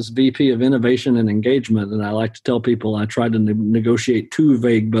was VP of Innovation and Engagement. And I like to tell people I tried to negotiate two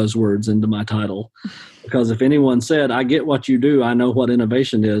vague buzzwords into my title. Because if anyone said, I get what you do, I know what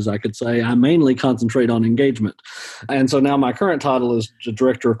innovation is, I could say I mainly concentrate on engagement. And so now my current title is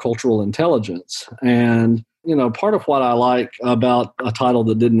Director of Cultural Intelligence. And part of what I like about a title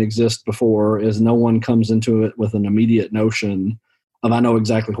that didn't exist before is no one comes into it with an immediate notion of I know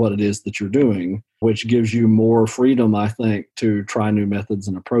exactly what it is that you're doing, which gives you more freedom, I think, to try new methods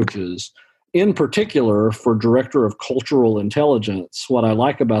and approaches. In particular, for Director of Cultural Intelligence, what I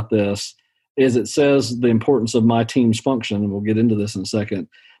like about this is it says the importance of my team's function, and we'll get into this in a second.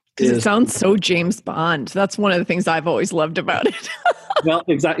 Because it sounds so James Bond. That's one of the things I've always loved about it. Well,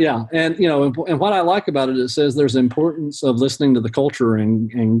 exactly, yeah. And, and what I like about it, it says there's importance of listening to the culture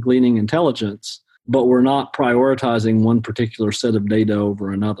and gleaning intelligence, but we're not prioritizing one particular set of data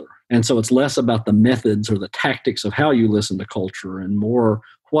over another. And so it's less about the methods or the tactics of how you listen to culture and more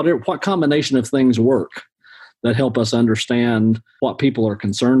what combination of things work that help us understand what people are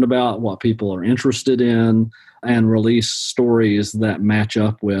concerned about, what people are interested in, and release stories that match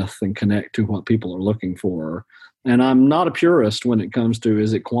up with and connect to what people are looking for. And I'm not a purist when it comes to,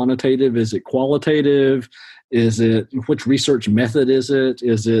 is it quantitative? Is it qualitative? Which research method is it?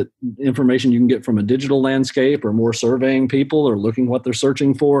 Is it information you can get from a digital landscape or more surveying people or looking what they're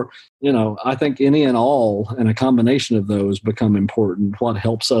searching for? I think any and all and a combination of those become important. What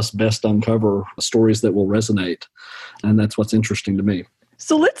helps us best uncover stories that will resonate. And that's what's interesting to me.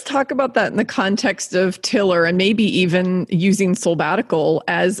 So let's talk about that in the context of Tiller and maybe even using Soulbatical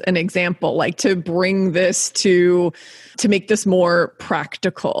as an example, like to bring this to make this more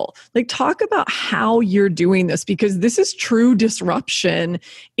practical. Like talk about how you're doing this, because this is true disruption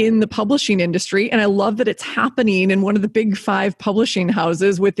in the publishing industry. And I love that it's happening in one of the big 5 publishing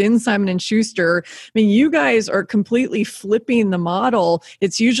houses within Simon & Schuster. I mean, you guys are completely flipping the model.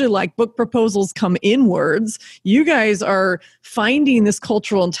 It's usually like book proposals come inwards. You guys are finding this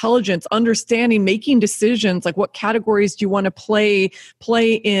cultural intelligence, understanding, making decisions, like what categories do you want to play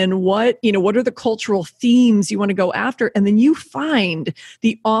in, what are the cultural themes you want to go after, and then you find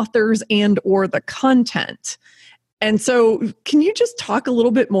the authors and or the content. And so can you just talk a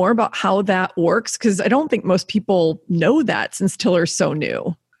little bit more about how that works? Because I don't think most people know that since Tiller's so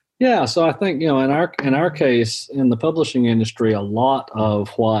new. Yeah, so I think, in our case, in the publishing industry, a lot of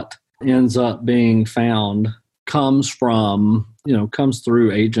what ends up being found comes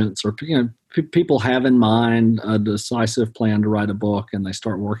through agents or people have in mind a decisive plan to write a book, and they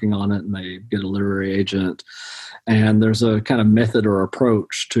start working on it, and they get a literary agent, and there's a kind of method or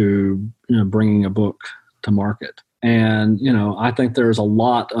approach to bringing a book to market. And I think there's a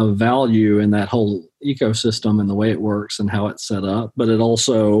lot of value in that whole ecosystem and the way it works and how it's set up, but it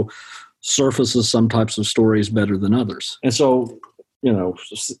also surfaces some types of stories better than others. And so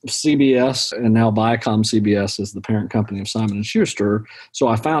CBS, and now Viacom CBS is the parent company of Simon & Schuster. So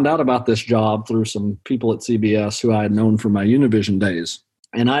I found out about this job through some people at CBS who I had known from my Univision days.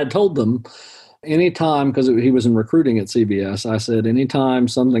 And I had told them anytime, because he was in recruiting at CBS, I said, anytime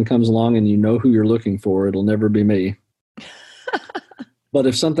something comes along and you know who you're looking for, it'll never be me. But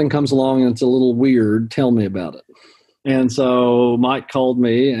if something comes along and it's a little weird, tell me about it. And so Mike called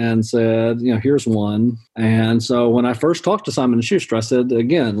me and said, here's one. And so when I first talked to Simon & Schuster, I said,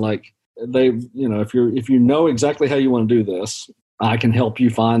 again, like if you know exactly how you want to do this, I can help you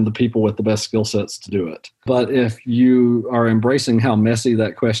find the people with the best skill sets to do it. But if you are embracing how messy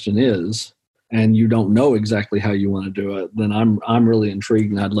that question is and you don't know exactly how you want to do it, then I'm really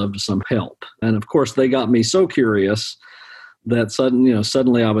intrigued and I'd love some help. And of course, they got me so curious that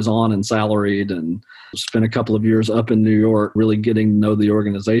suddenly I was on and salaried and spent a couple of years up in New York, really getting to know the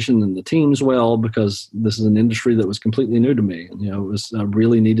organization and the teams well, because this is an industry that was completely new to me. I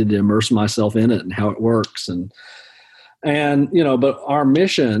really needed to immerse myself in it and how it works. But our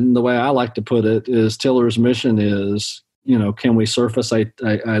mission, the way I like to put it, is Tiller's mission is, can we surface a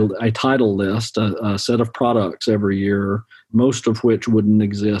title list, a set of products every year, most of which wouldn't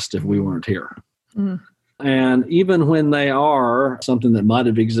exist if we weren't here. Mm. And even when they are something that might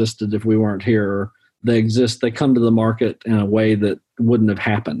have existed if we weren't here, they exist, they come to the market in a way that wouldn't have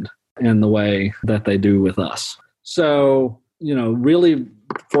happened in the way that they do with us. So, really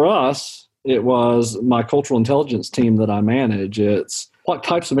for us, it was my cultural intelligence team that I manage. It's what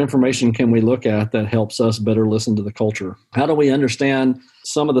types of information can we look at that helps us better listen to the culture? How do we understand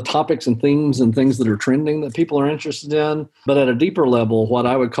some of the topics and themes and things that are trending that people are interested in? But at a deeper level, what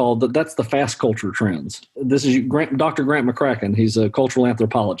I would call that's the fast culture trends. This is Dr. Grant McCracken. He's a cultural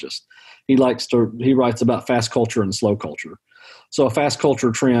anthropologist. He writes about fast culture and slow culture. So a fast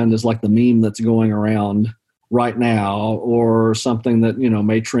culture trend is like the meme that's going around right now, or something that,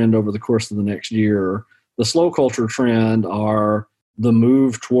 may trend over the course of the next year. The slow culture trend are the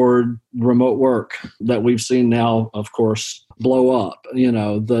move toward remote work that we've seen now, of course, blow up.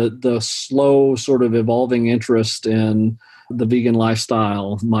 The slow sort of evolving interest in the vegan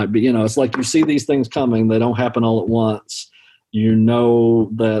lifestyle might be, it's like you see these things coming. They don't happen all at once.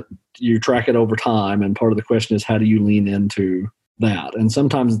 That you track it over time. And part of the question is, how do you lean into that? And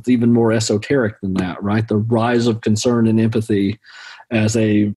sometimes it's even more esoteric than that, right? The rise of concern and empathy as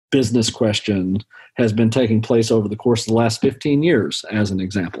a business question has been taking place over the course of the last 15 years, as an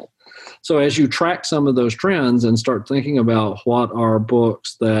example. So as you track some of those trends and start thinking about what are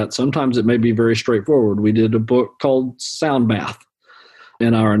books that sometimes it may be very straightforward. We did a book called Sound Bath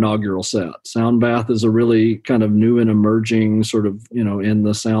in our inaugural set. Sound Bath is a really kind of new and emerging sort of, in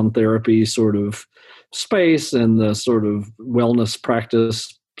the sound therapy sort of space and the sort of wellness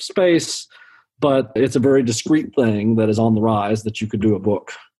practice space, but it's a very discrete thing that is on the rise that you could do a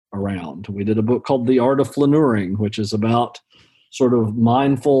book around. We did a book called The Art of Flaneuring, which is about sort of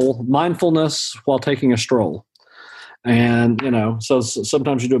mindfulness while taking a stroll. And, so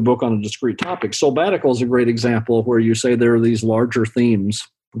sometimes you do a book on a discrete topic. Soulbatical is a great example where you say there are these larger themes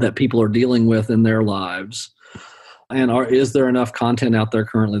that people are dealing with in their lives. And is there enough content out there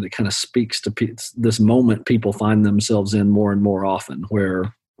currently that kind of speaks to this moment people find themselves in more and more often,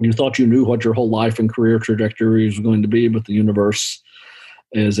 where you thought you knew what your whole life and career trajectory was going to be, but the universe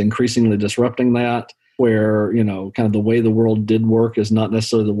is increasingly disrupting that, where, kind of the way the world did work is not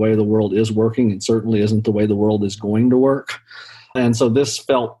necessarily the way the world is working, and certainly isn't the way the world is going to work. And so this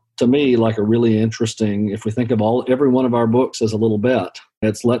felt to me like a really interesting, if we think of every one of our books as a little bet,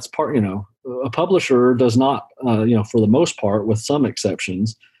 it's a publisher does not, for the most part, with some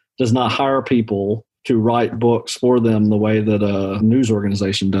exceptions, does not hire people to write books for them the way that a news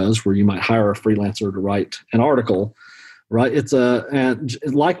organization does, where you might hire a freelancer to write an article. Right. And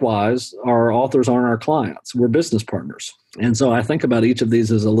likewise, our authors aren't our clients. We're business partners. And so I think about each of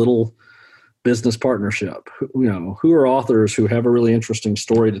these as a little business partnership. Who are authors who have a really interesting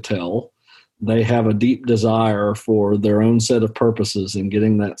story to tell? They have a deep desire for their own set of purposes in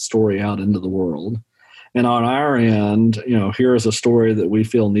getting that story out into the world. And on our end, here is a story that we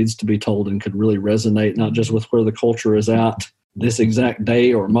feel needs to be told and could really resonate, not just with where the culture is at this exact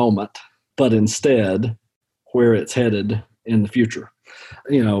day or moment, but instead where it's headed in the future.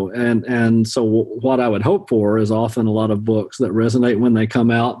 And so what I would hope for is often a lot of books that resonate when they come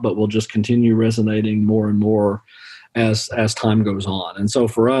out, but will just continue resonating more and more as time goes on. And so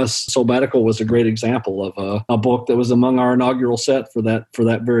for us, Soulbatical was a great example of a book that was among our inaugural set for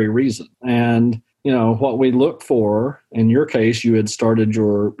that very reason. And what we look for, in your case, you had started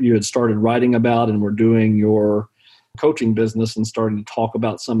writing about and were doing your coaching business and starting to talk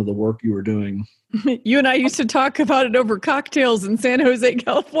about some of the work you were doing. You and I used to talk about it over cocktails in San Jose,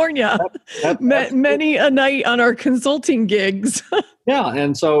 California, many a night on our consulting gigs. Yeah.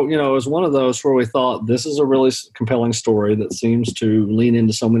 And so, it was one of those where we thought this is a really compelling story that seems to lean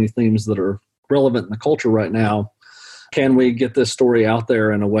into so many themes that are relevant in the culture right now. Can we get this story out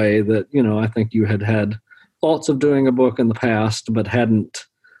there in a way that, I think you had thoughts of doing a book in the past, but hadn't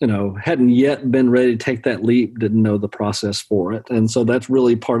yet been ready to take that leap, didn't know the process for it. And so that's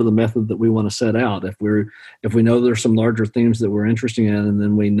really part of the method that we want to set out. If we know there's some larger themes that we're interested in, and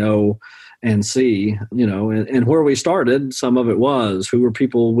then we know and see, and where we started, some of it was who are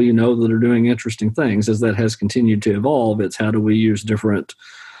people we know that are doing interesting things. As that has continued to evolve, it's how do we use different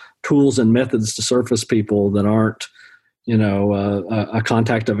tools and methods to surface people that aren't a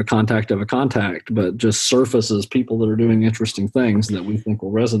contact of a contact of a contact, but just surfaces people that are doing interesting things that we think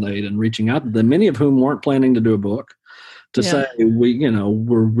will resonate, and reaching out to them, many of whom weren't planning to do a book, to say,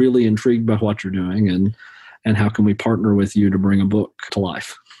 we're really intrigued by what you're doing, and how can we partner with you to bring a book to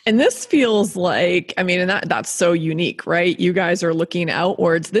life. And this feels like, and that's so unique, right? You guys are looking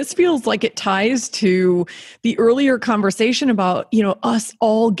outwards. This feels like it ties to the earlier conversation about, us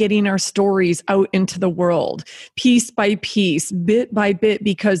all getting our stories out into the world, piece by piece, bit by bit,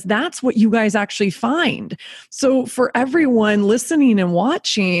 because that's what you guys actually find. So for everyone listening and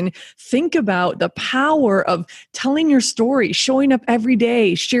watching, think about the power of telling your story, showing up every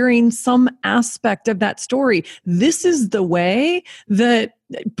day, sharing some aspect of that story. This is the way that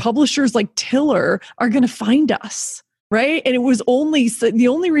publishers like Tiller are going to find us, right? And it was the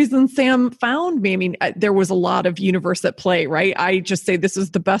only reason Sam found me. There was a lot of universe at play, right? I just say this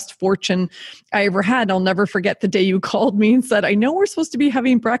is the best fortune I ever had. I'll never forget the day you called me and said, I know we're supposed to be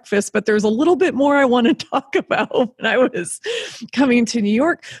having breakfast, but there's a little bit more I want to talk about when I was coming to New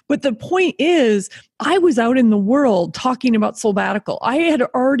York. But the point is, I was out in the world talking about Soulbatical. I had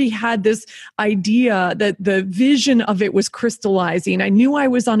already had this idea that the vision of it was crystallizing. I knew I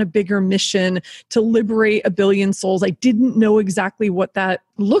was on a bigger mission to liberate 1 billion souls. I didn't know exactly what that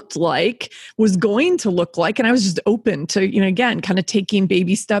looked like, was going to look like. And I was just open to, again, kind of taking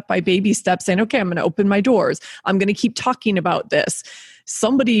baby step by baby step, saying, okay, I'm going to open my doors. I'm going to keep talking about this.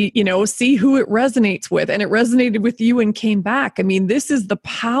 Somebody, see who it resonates with. And it resonated with you and came back. This is the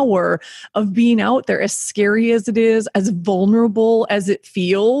power of being out there, as scary as it is, as vulnerable as it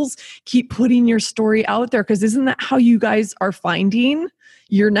feels. Keep putting your story out there, because isn't that how you guys are finding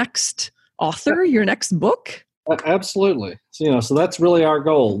your next author, your next book? Absolutely. So that's really our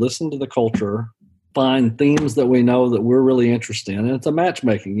goal. Listen to the culture, find themes that we know that we're really interested in. And it's a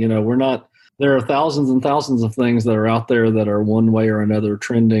matchmaking. There are thousands and thousands of things that are out there that are one way or another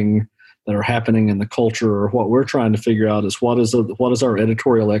trending, that are happening in the culture. What we're trying to figure out is what is our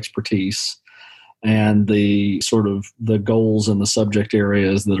editorial expertise, and the sort of the goals and the subject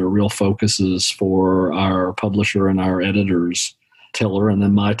areas that are real focuses for our publisher and our editors, Tiller. And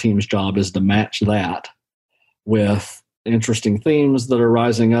then my team's job is to match that with interesting themes that are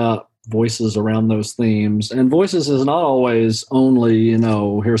rising up, voices around those themes. And voices is not always only,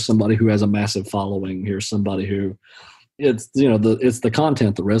 here's somebody who has a massive following. Here's somebody who it's the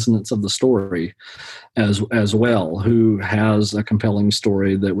content, the resonance of the story as well, who has a compelling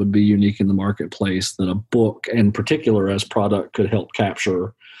story that would be unique in the marketplace, that a book in particular as product could help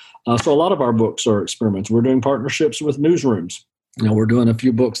capture. So a lot of our books are experiments. We're doing partnerships with newsrooms. We're doing a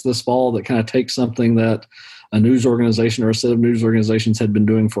few books this fall that kind of take something that a news organization or a set of news organizations had been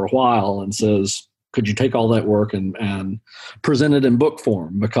doing for a while, and says, could you take all that work and present it in book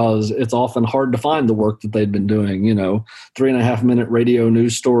form? Because it's often hard to find the work that they'd been doing, 3.5-minute radio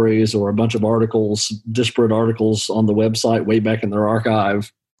news stories or a bunch of articles, disparate articles on the website way back in their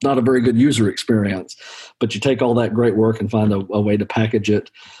archive. Not a very good user experience, but you take all that great work and find a way to package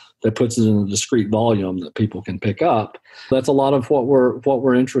it that puts it in a discrete volume that people can pick up. That's a lot of what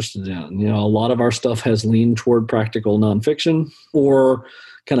we're interested in. A lot of our stuff has leaned toward practical nonfiction, or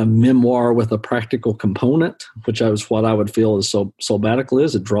kind of memoir with a practical component, which is what I would feel is Soulbatical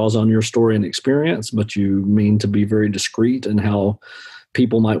is. It draws on your story and experience, but you mean to be very discreet in how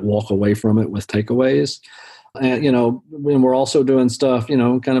people might walk away from it with takeaways. And, when we're also doing stuff,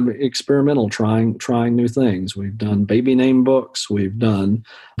 kind of experimental, trying new things. We've done baby name books. We've done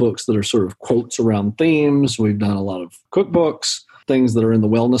books that are sort of quotes around themes. We've done a lot of cookbooks, things that are in the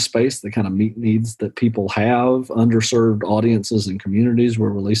wellness space that kind of meet needs that people have, underserved audiences and communities. We're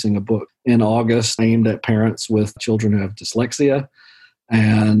releasing a book in August aimed at parents with children who have dyslexia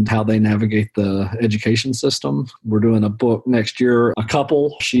and how they navigate the education system. We're doing a book next year, a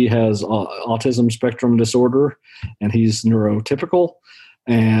couple. She has autism spectrum disorder, and he's neurotypical,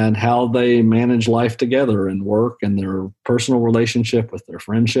 and how they manage life together and work and their personal relationship with their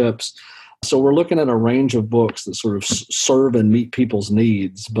friendships. So we're looking at a range of books that sort of serve and meet people's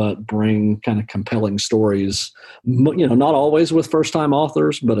needs, but bring kind of compelling stories, not always with first-time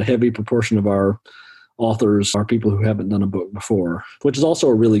authors, but a heavy proportion of our authors are people who haven't done a book before, which is also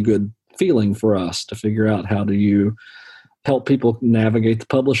a really good feeling for us to figure out how do you help people navigate the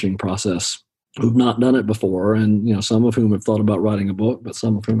publishing process who've not done it before, and some of whom have thought about writing a book, but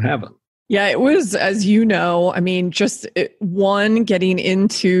some of whom haven't. Yeah, it was, as you know, I mean, one, getting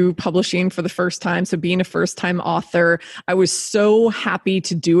into publishing for the first time. So being a first time author, I was so happy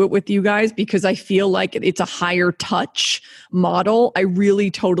to do it with you guys because I feel like it's a higher touch model. I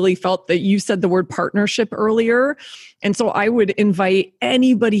really totally felt that you said the word partnership earlier. And so I would invite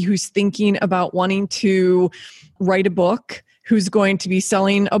anybody who's thinking about wanting to write a book, who's going to be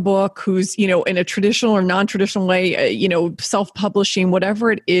selling a book, who's, in a traditional or non-traditional way, self-publishing,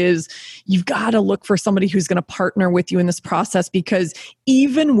 whatever it is, you've got to look for somebody who's going to partner with you in this process, because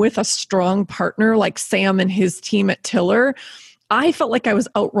even with a strong partner like Sam and his team at Tiller, I felt like I was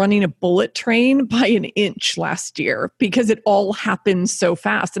outrunning a bullet train by an inch last year because it all happens so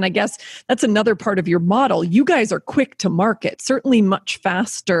fast. And I guess that's another part of your model. You guys are quick to market, certainly much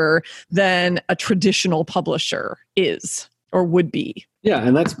faster than a traditional publisher is or would be. Yeah,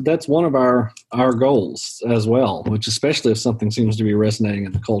 and that's one of our goals as well, which especially if something seems to be resonating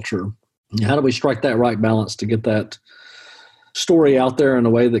in the culture. How do we strike that right balance to get that story out there in a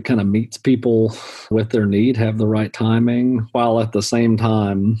way that kind of meets people with their need, have the right timing, while at the same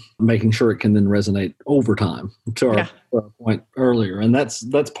time making sure it can then resonate over time, to our point earlier. And that's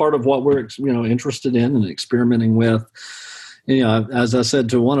part of what we're interested in and experimenting with. As I said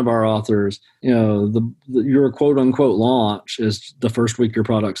to one of our authors, your quote unquote launch is the first week your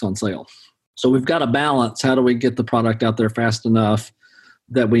product's on sale. So we've got to balance, how do we get the product out there fast enough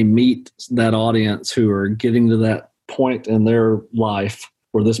that we meet that audience who are getting to that point in their life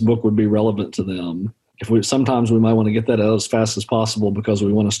where this book would be relevant to them. Sometimes we might want to get that out as fast as possible because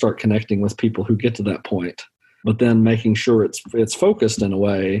we want to start connecting with people who get to that point, but then making sure it's focused in a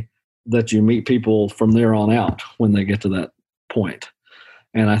way that you meet people from there on out when they get to that point.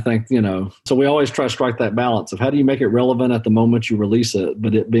 And I think, so we always try to strike that balance of how do you make it relevant at the moment you release it,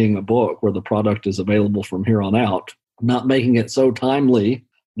 but it being a book where the product is available from here on out, not making it so timely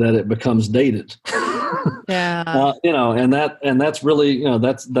that it becomes dated. Yeah. And that's really,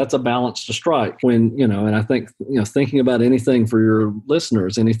 that's a balance to strike when, and I think, thinking about anything for your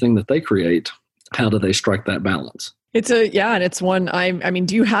listeners, anything that they create, how do they strike that balance? And it's one, I mean,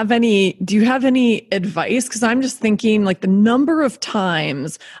 do you have any advice? Because I'm just thinking, like, the number of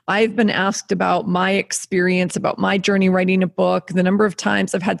times I've been asked about my experience, about my journey writing a book, the number of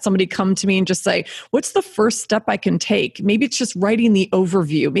times I've had somebody come to me and just say, what's the first step I can take? Maybe it's just writing the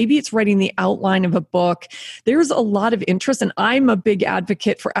overview. Maybe it's writing the outline of a book. There's a lot of interest, and I'm a big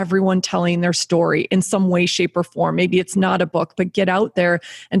advocate for everyone telling their story in some way, shape, or form. Maybe it's not a book, but get out there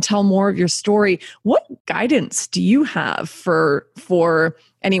and tell more of your story. What guidance do you have for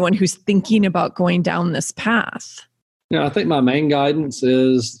anyone who's thinking about going down this path? I think my main guidance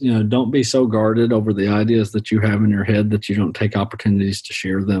is, don't be so guarded over the ideas that you have in your head that you don't take opportunities to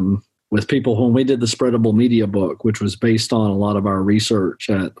share them with people. When we did the Spreadable media book, which was based on a lot of our research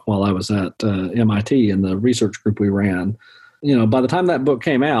while I was at MIT in the research group we ran, by the time that book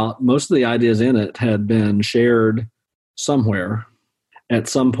came out, most of the ideas in it had been shared somewhere at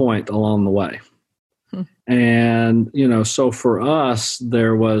some point along the way. And, so for us,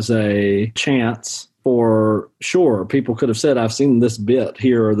 there was a chance for sure. People could have said, I've seen this bit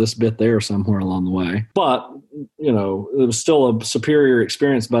here or this bit there somewhere along the way. But, it was still a superior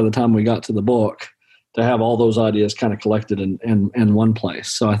experience by the time we got to the book to have all those ideas kind of collected in one place.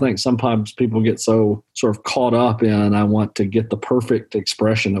 So I think sometimes people get so sort of caught up in, I want to get the perfect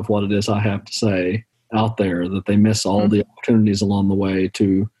expression of what it is I have to say out there, that they miss all the opportunities along the way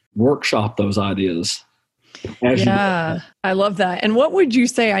to workshop those ideas. Yeah, I love that. And what would you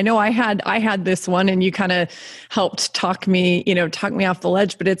say? I know I had this one, and you kind of helped talk me off the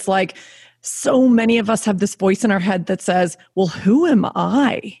ledge, but it's like so many of us have this voice in our head that says, well, who am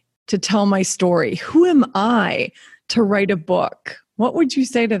I to tell my story? Who am I to write a book? What would you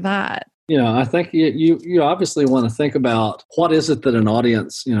say to that? I think you obviously want to think about what is it that an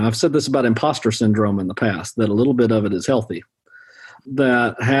audience, I've said this about imposter syndrome in the past, that a little bit of it is healthy.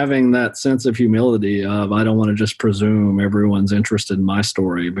 That having that sense of humility of, I don't want to just presume everyone's interested in my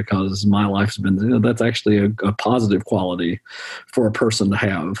story because my life's been, that's actually a positive quality for a person to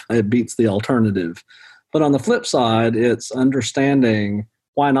have. It beats the alternative. But on the flip side, it's understanding,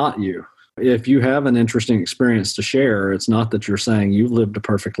 why not you? If you have an interesting experience to share, it's not that you're saying you've lived a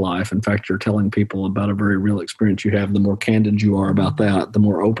perfect life. In fact, you're telling people about a very real experience you have. The more candid you are about that, the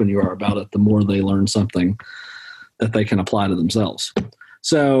more open you are about it, the more they learn something that they can apply to themselves.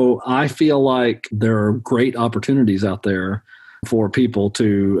 So I feel like there are great opportunities out there for people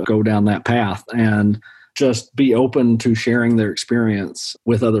to go down that path and just be open to sharing their experience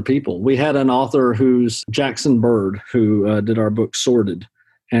with other people. We had an author who's Jackson Bird, who did our book Sorted.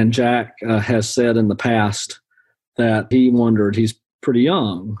 And Jack has said in the past that he wondered, he's pretty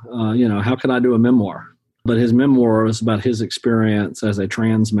young. How can I do a memoir? But his memoir is about his experience as a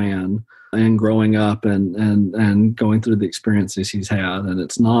trans man and growing up and going through the experiences he's had. And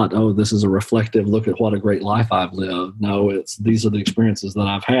it's not, oh, this is a reflective look at what a great life I've lived. No, these are the experiences that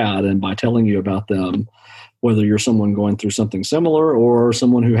I've had. And by telling you about them, whether you're someone going through something similar or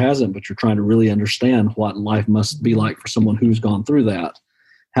someone who hasn't, but you're trying to really understand what life must be like for someone who's gone through that,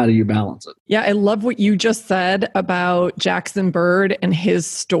 how do you balance it? Yeah, I love what you just said about Jackson Bird and his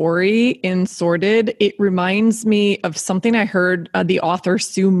story in Sorted. It reminds me of something I heard the author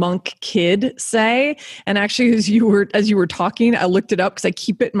Sue Monk Kidd say. And actually, as you were talking, I looked it up because I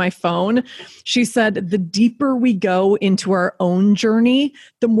keep it in my phone. She said, the deeper we go into our own journey,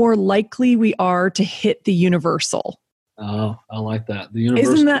 the more likely we are to hit the universal. Oh, I like that. The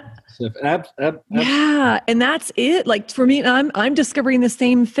universal. Isn't that? Yeah, and that's it. Like for me, I'm discovering the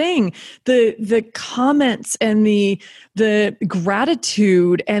same thing. The comments and the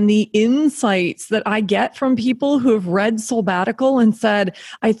gratitude and the insights that I get from people who have read Soulbatical and said,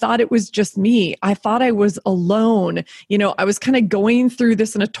 I thought it was just me. I thought I was alone. I was kind of going through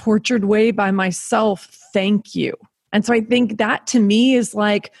this in a tortured way by myself. Thank you. And so I think that to me is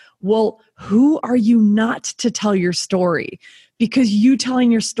like, well, who are you not to tell your story? Because you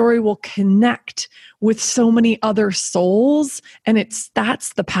telling your story will connect with so many other souls, and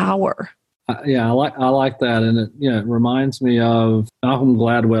that's the power. I like that, and it reminds me of Malcolm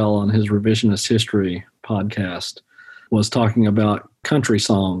Gladwell on his Revisionist History podcast was talking about country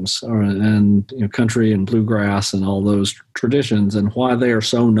songs and country and bluegrass and all those traditions and why they are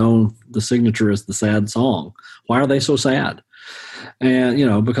so known. The signature is the sad song. Why are they so sad?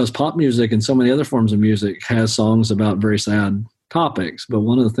 And, because pop music and so many other forms of music has songs about very sad topics. But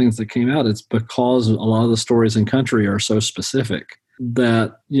one of the things that came out, it's because a lot of the stories in country are so specific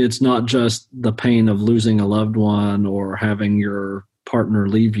that it's not just the pain of losing a loved one or having your partner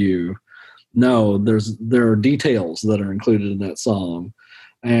leave you. No, there are details that are included in that song.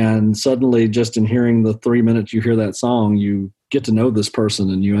 And suddenly, just in hearing the 3 minutes you hear that song, you get to know this person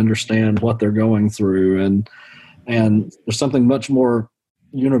and you understand what they're going through. And there's something much more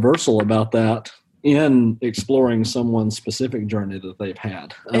universal about that in exploring someone's specific journey that they've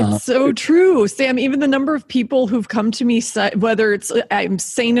had. It's so true, Sam. Even the number of people who've come to me, whether it's I'm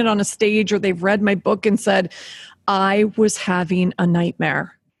saying it on a stage or they've read my book and said, I was having a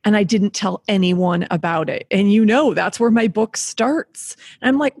nightmare and I didn't tell anyone about it. And that's where my book starts. And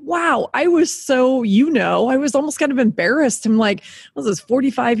I'm like, wow, I was so, I was almost kind of embarrassed. I'm like, I was this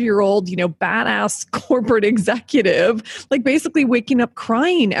 45-year-old, badass corporate executive, like basically waking up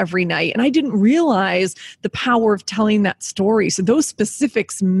crying every night. And I didn't realize the power of telling that story. So those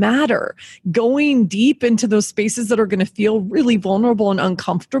specifics matter. Going deep into those spaces that are going to feel really vulnerable and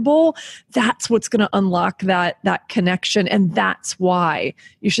uncomfortable, that's what's going to unlock that connection. And that's why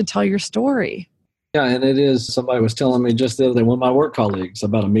you should tell your story. Yeah, and it is. Somebody was telling me just the other day, one of my work colleagues,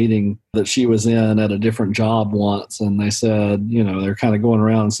 about a meeting that she was in at a different job once. And they said, they're kind of going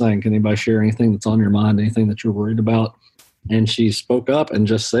around saying, can anybody share anything that's on your mind, anything that you're worried about? And she spoke up and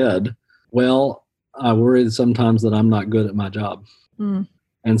just said, well, I worry sometimes that I'm not good at my job. Mm.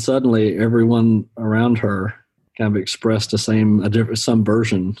 And suddenly everyone around her kind of expressed some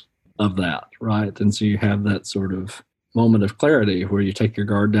version of that, right? And so you have that sort of moment of clarity where you take your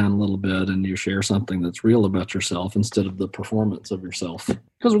guard down a little bit and you share something that's real about yourself instead of the performance of yourself.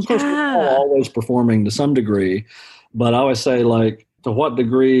 Because of course we're all always performing to some degree, but I always say, like, to what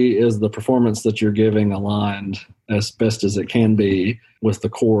degree is the performance that you're giving aligned as best as it can be with the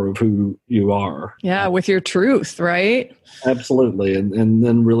core of who you are? Yeah, with your truth, right? Absolutely. And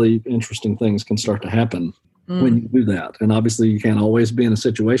then really interesting things can start to happen when you do that. And obviously you can't always be in a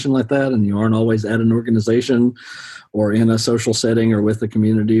situation like that, and you aren't always at an organization or in a social setting or with a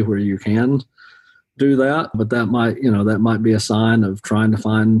community where you can do that. But that might be a sign of trying to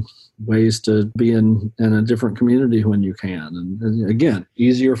find ways to be in a different community when you can. And again,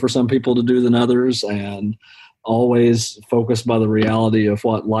 easier for some people to do than others, and always focused by the reality of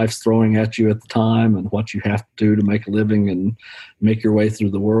what life's throwing at you at the time and what you have to do to make a living and make your way through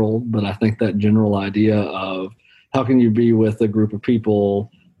the world. But I think that general idea of how can you be with a group of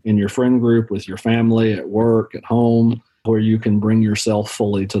people in your friend group, with your family, at work, at home, where you can bring yourself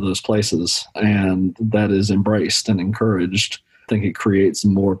fully to those places, and that is embraced and encouraged, I think it creates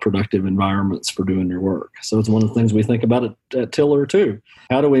more productive environments for doing your work. So it's one of the things we think about at Tiller too.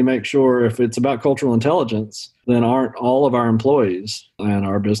 How do we make sure, if it's about cultural intelligence, then aren't all of our employees and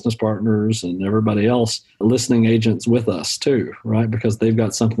our business partners and everybody else listening agents with us too, right? Because they've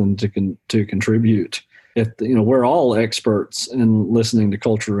got something to contribute. If we're all experts in listening to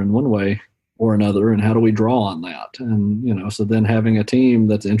culture in one way or another, and how do we draw on that? And, so then having a team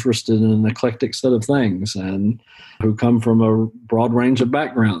that's interested in an eclectic set of things and who come from a broad range of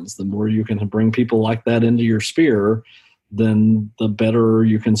backgrounds, the more you can bring people like that into your sphere, then the better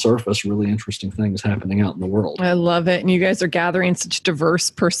you can surface really interesting things happening out in the world. I love it. And you guys are gathering such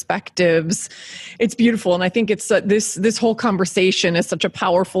diverse perspectives. It's beautiful. And I think it's this whole conversation is such a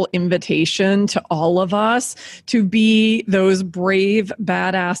powerful invitation to all of us to be those brave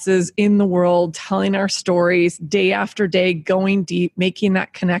badasses in the world, telling our stories day after day, going deep, making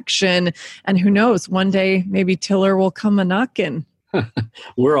that connection. And who knows, one day maybe Tiller will come a-knocking.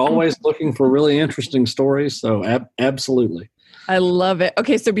 We're always looking for really interesting stories. So absolutely. I love it.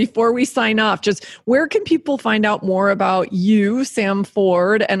 Okay, so before we sign off, just where can people find out more about you, Sam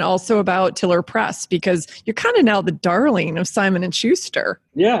Ford, and also about Tiller Press? Because you're kind of now the darling of Simon & Schuster.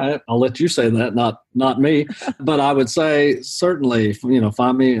 Yeah, I'll let you say that, not me. But I would say certainly,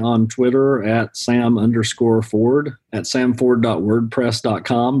 find me on Twitter at Sam_Ford, at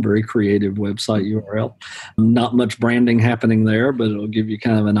samford.wordpress.com. Very creative website URL. Not much branding happening there, but it'll give you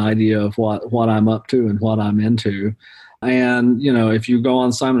kind of an idea of what I'm up to and what I'm into. And, if you go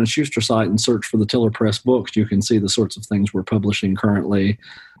on Simon & Schuster site and search for the Tiller Press books, you can see the sorts of things we're publishing currently.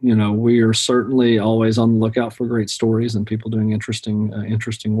 We are certainly always on the lookout for great stories and people doing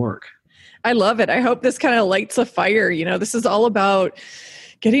interesting work. I love it. I hope this kind of lights a fire. This is all about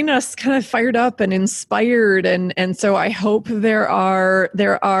getting us kind of fired up and inspired. And so I hope there are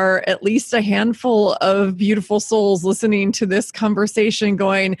at least a handful of beautiful souls listening to this conversation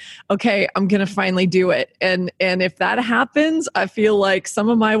going, okay, I'm going to finally do it. And if that happens, I feel like some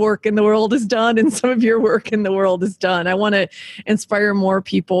of my work in the world is done and some of your work in the world is done. I want to inspire more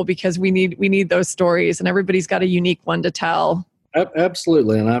people because we need those stories, and everybody's got a unique one to tell.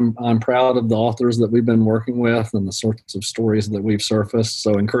 Absolutely. And I'm proud of the authors that we've been working with and the sorts of stories that we've surfaced.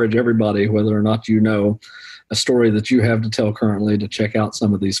 So encourage everybody, whether or not a story that you have to tell currently, to check out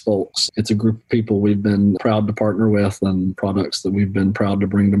some of these folks. It's a group of people we've been proud to partner with and products that we've been proud to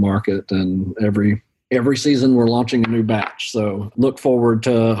bring to market. And every season we're launching a new batch. So look forward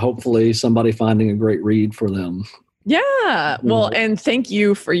to hopefully somebody finding a great read for them. Yeah. Well, and thank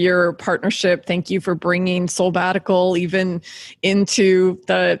you for your partnership. Thank you for bringing Soulbatical even into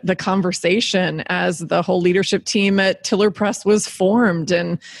the conversation as the whole leadership team at Tiller Press was formed,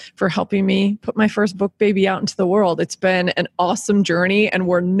 and for helping me put my first book baby out into the world. It's been an awesome journey, and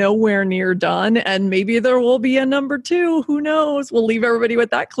we're nowhere near done. And maybe there will be a number 2. Who knows? We'll leave everybody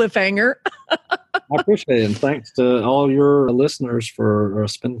with that cliffhanger. I appreciate it. And thanks to all your listeners for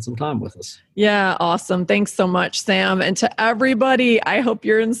spending some time with us. Yeah, awesome. Thanks so much, Sam. And to everybody, I hope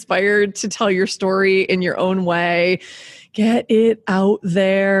you're inspired to tell your story in your own way. Get it out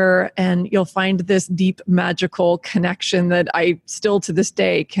there, and you'll find this deep, magical connection that I still to this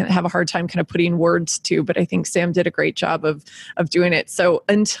day can have a hard time kind of putting words to, but I think Sam did a great job of doing it. So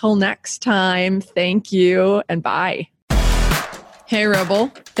until next time, thank you and bye. Hey,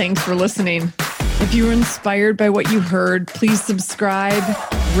 Rebel. Thanks for listening. If you were inspired by what you heard, please subscribe,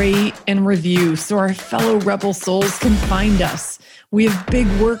 rate, and review so our fellow Rebel souls can find us. We have big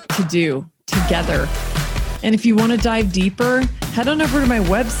work to do together. And if you want to dive deeper, head on over to my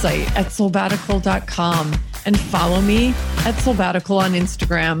website at soulbatical.com and follow me at Soulbatical on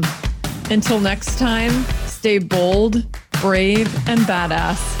Instagram. Until next time, stay bold, brave, and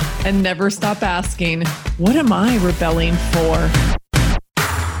badass, and never stop asking, what am I rebelling for?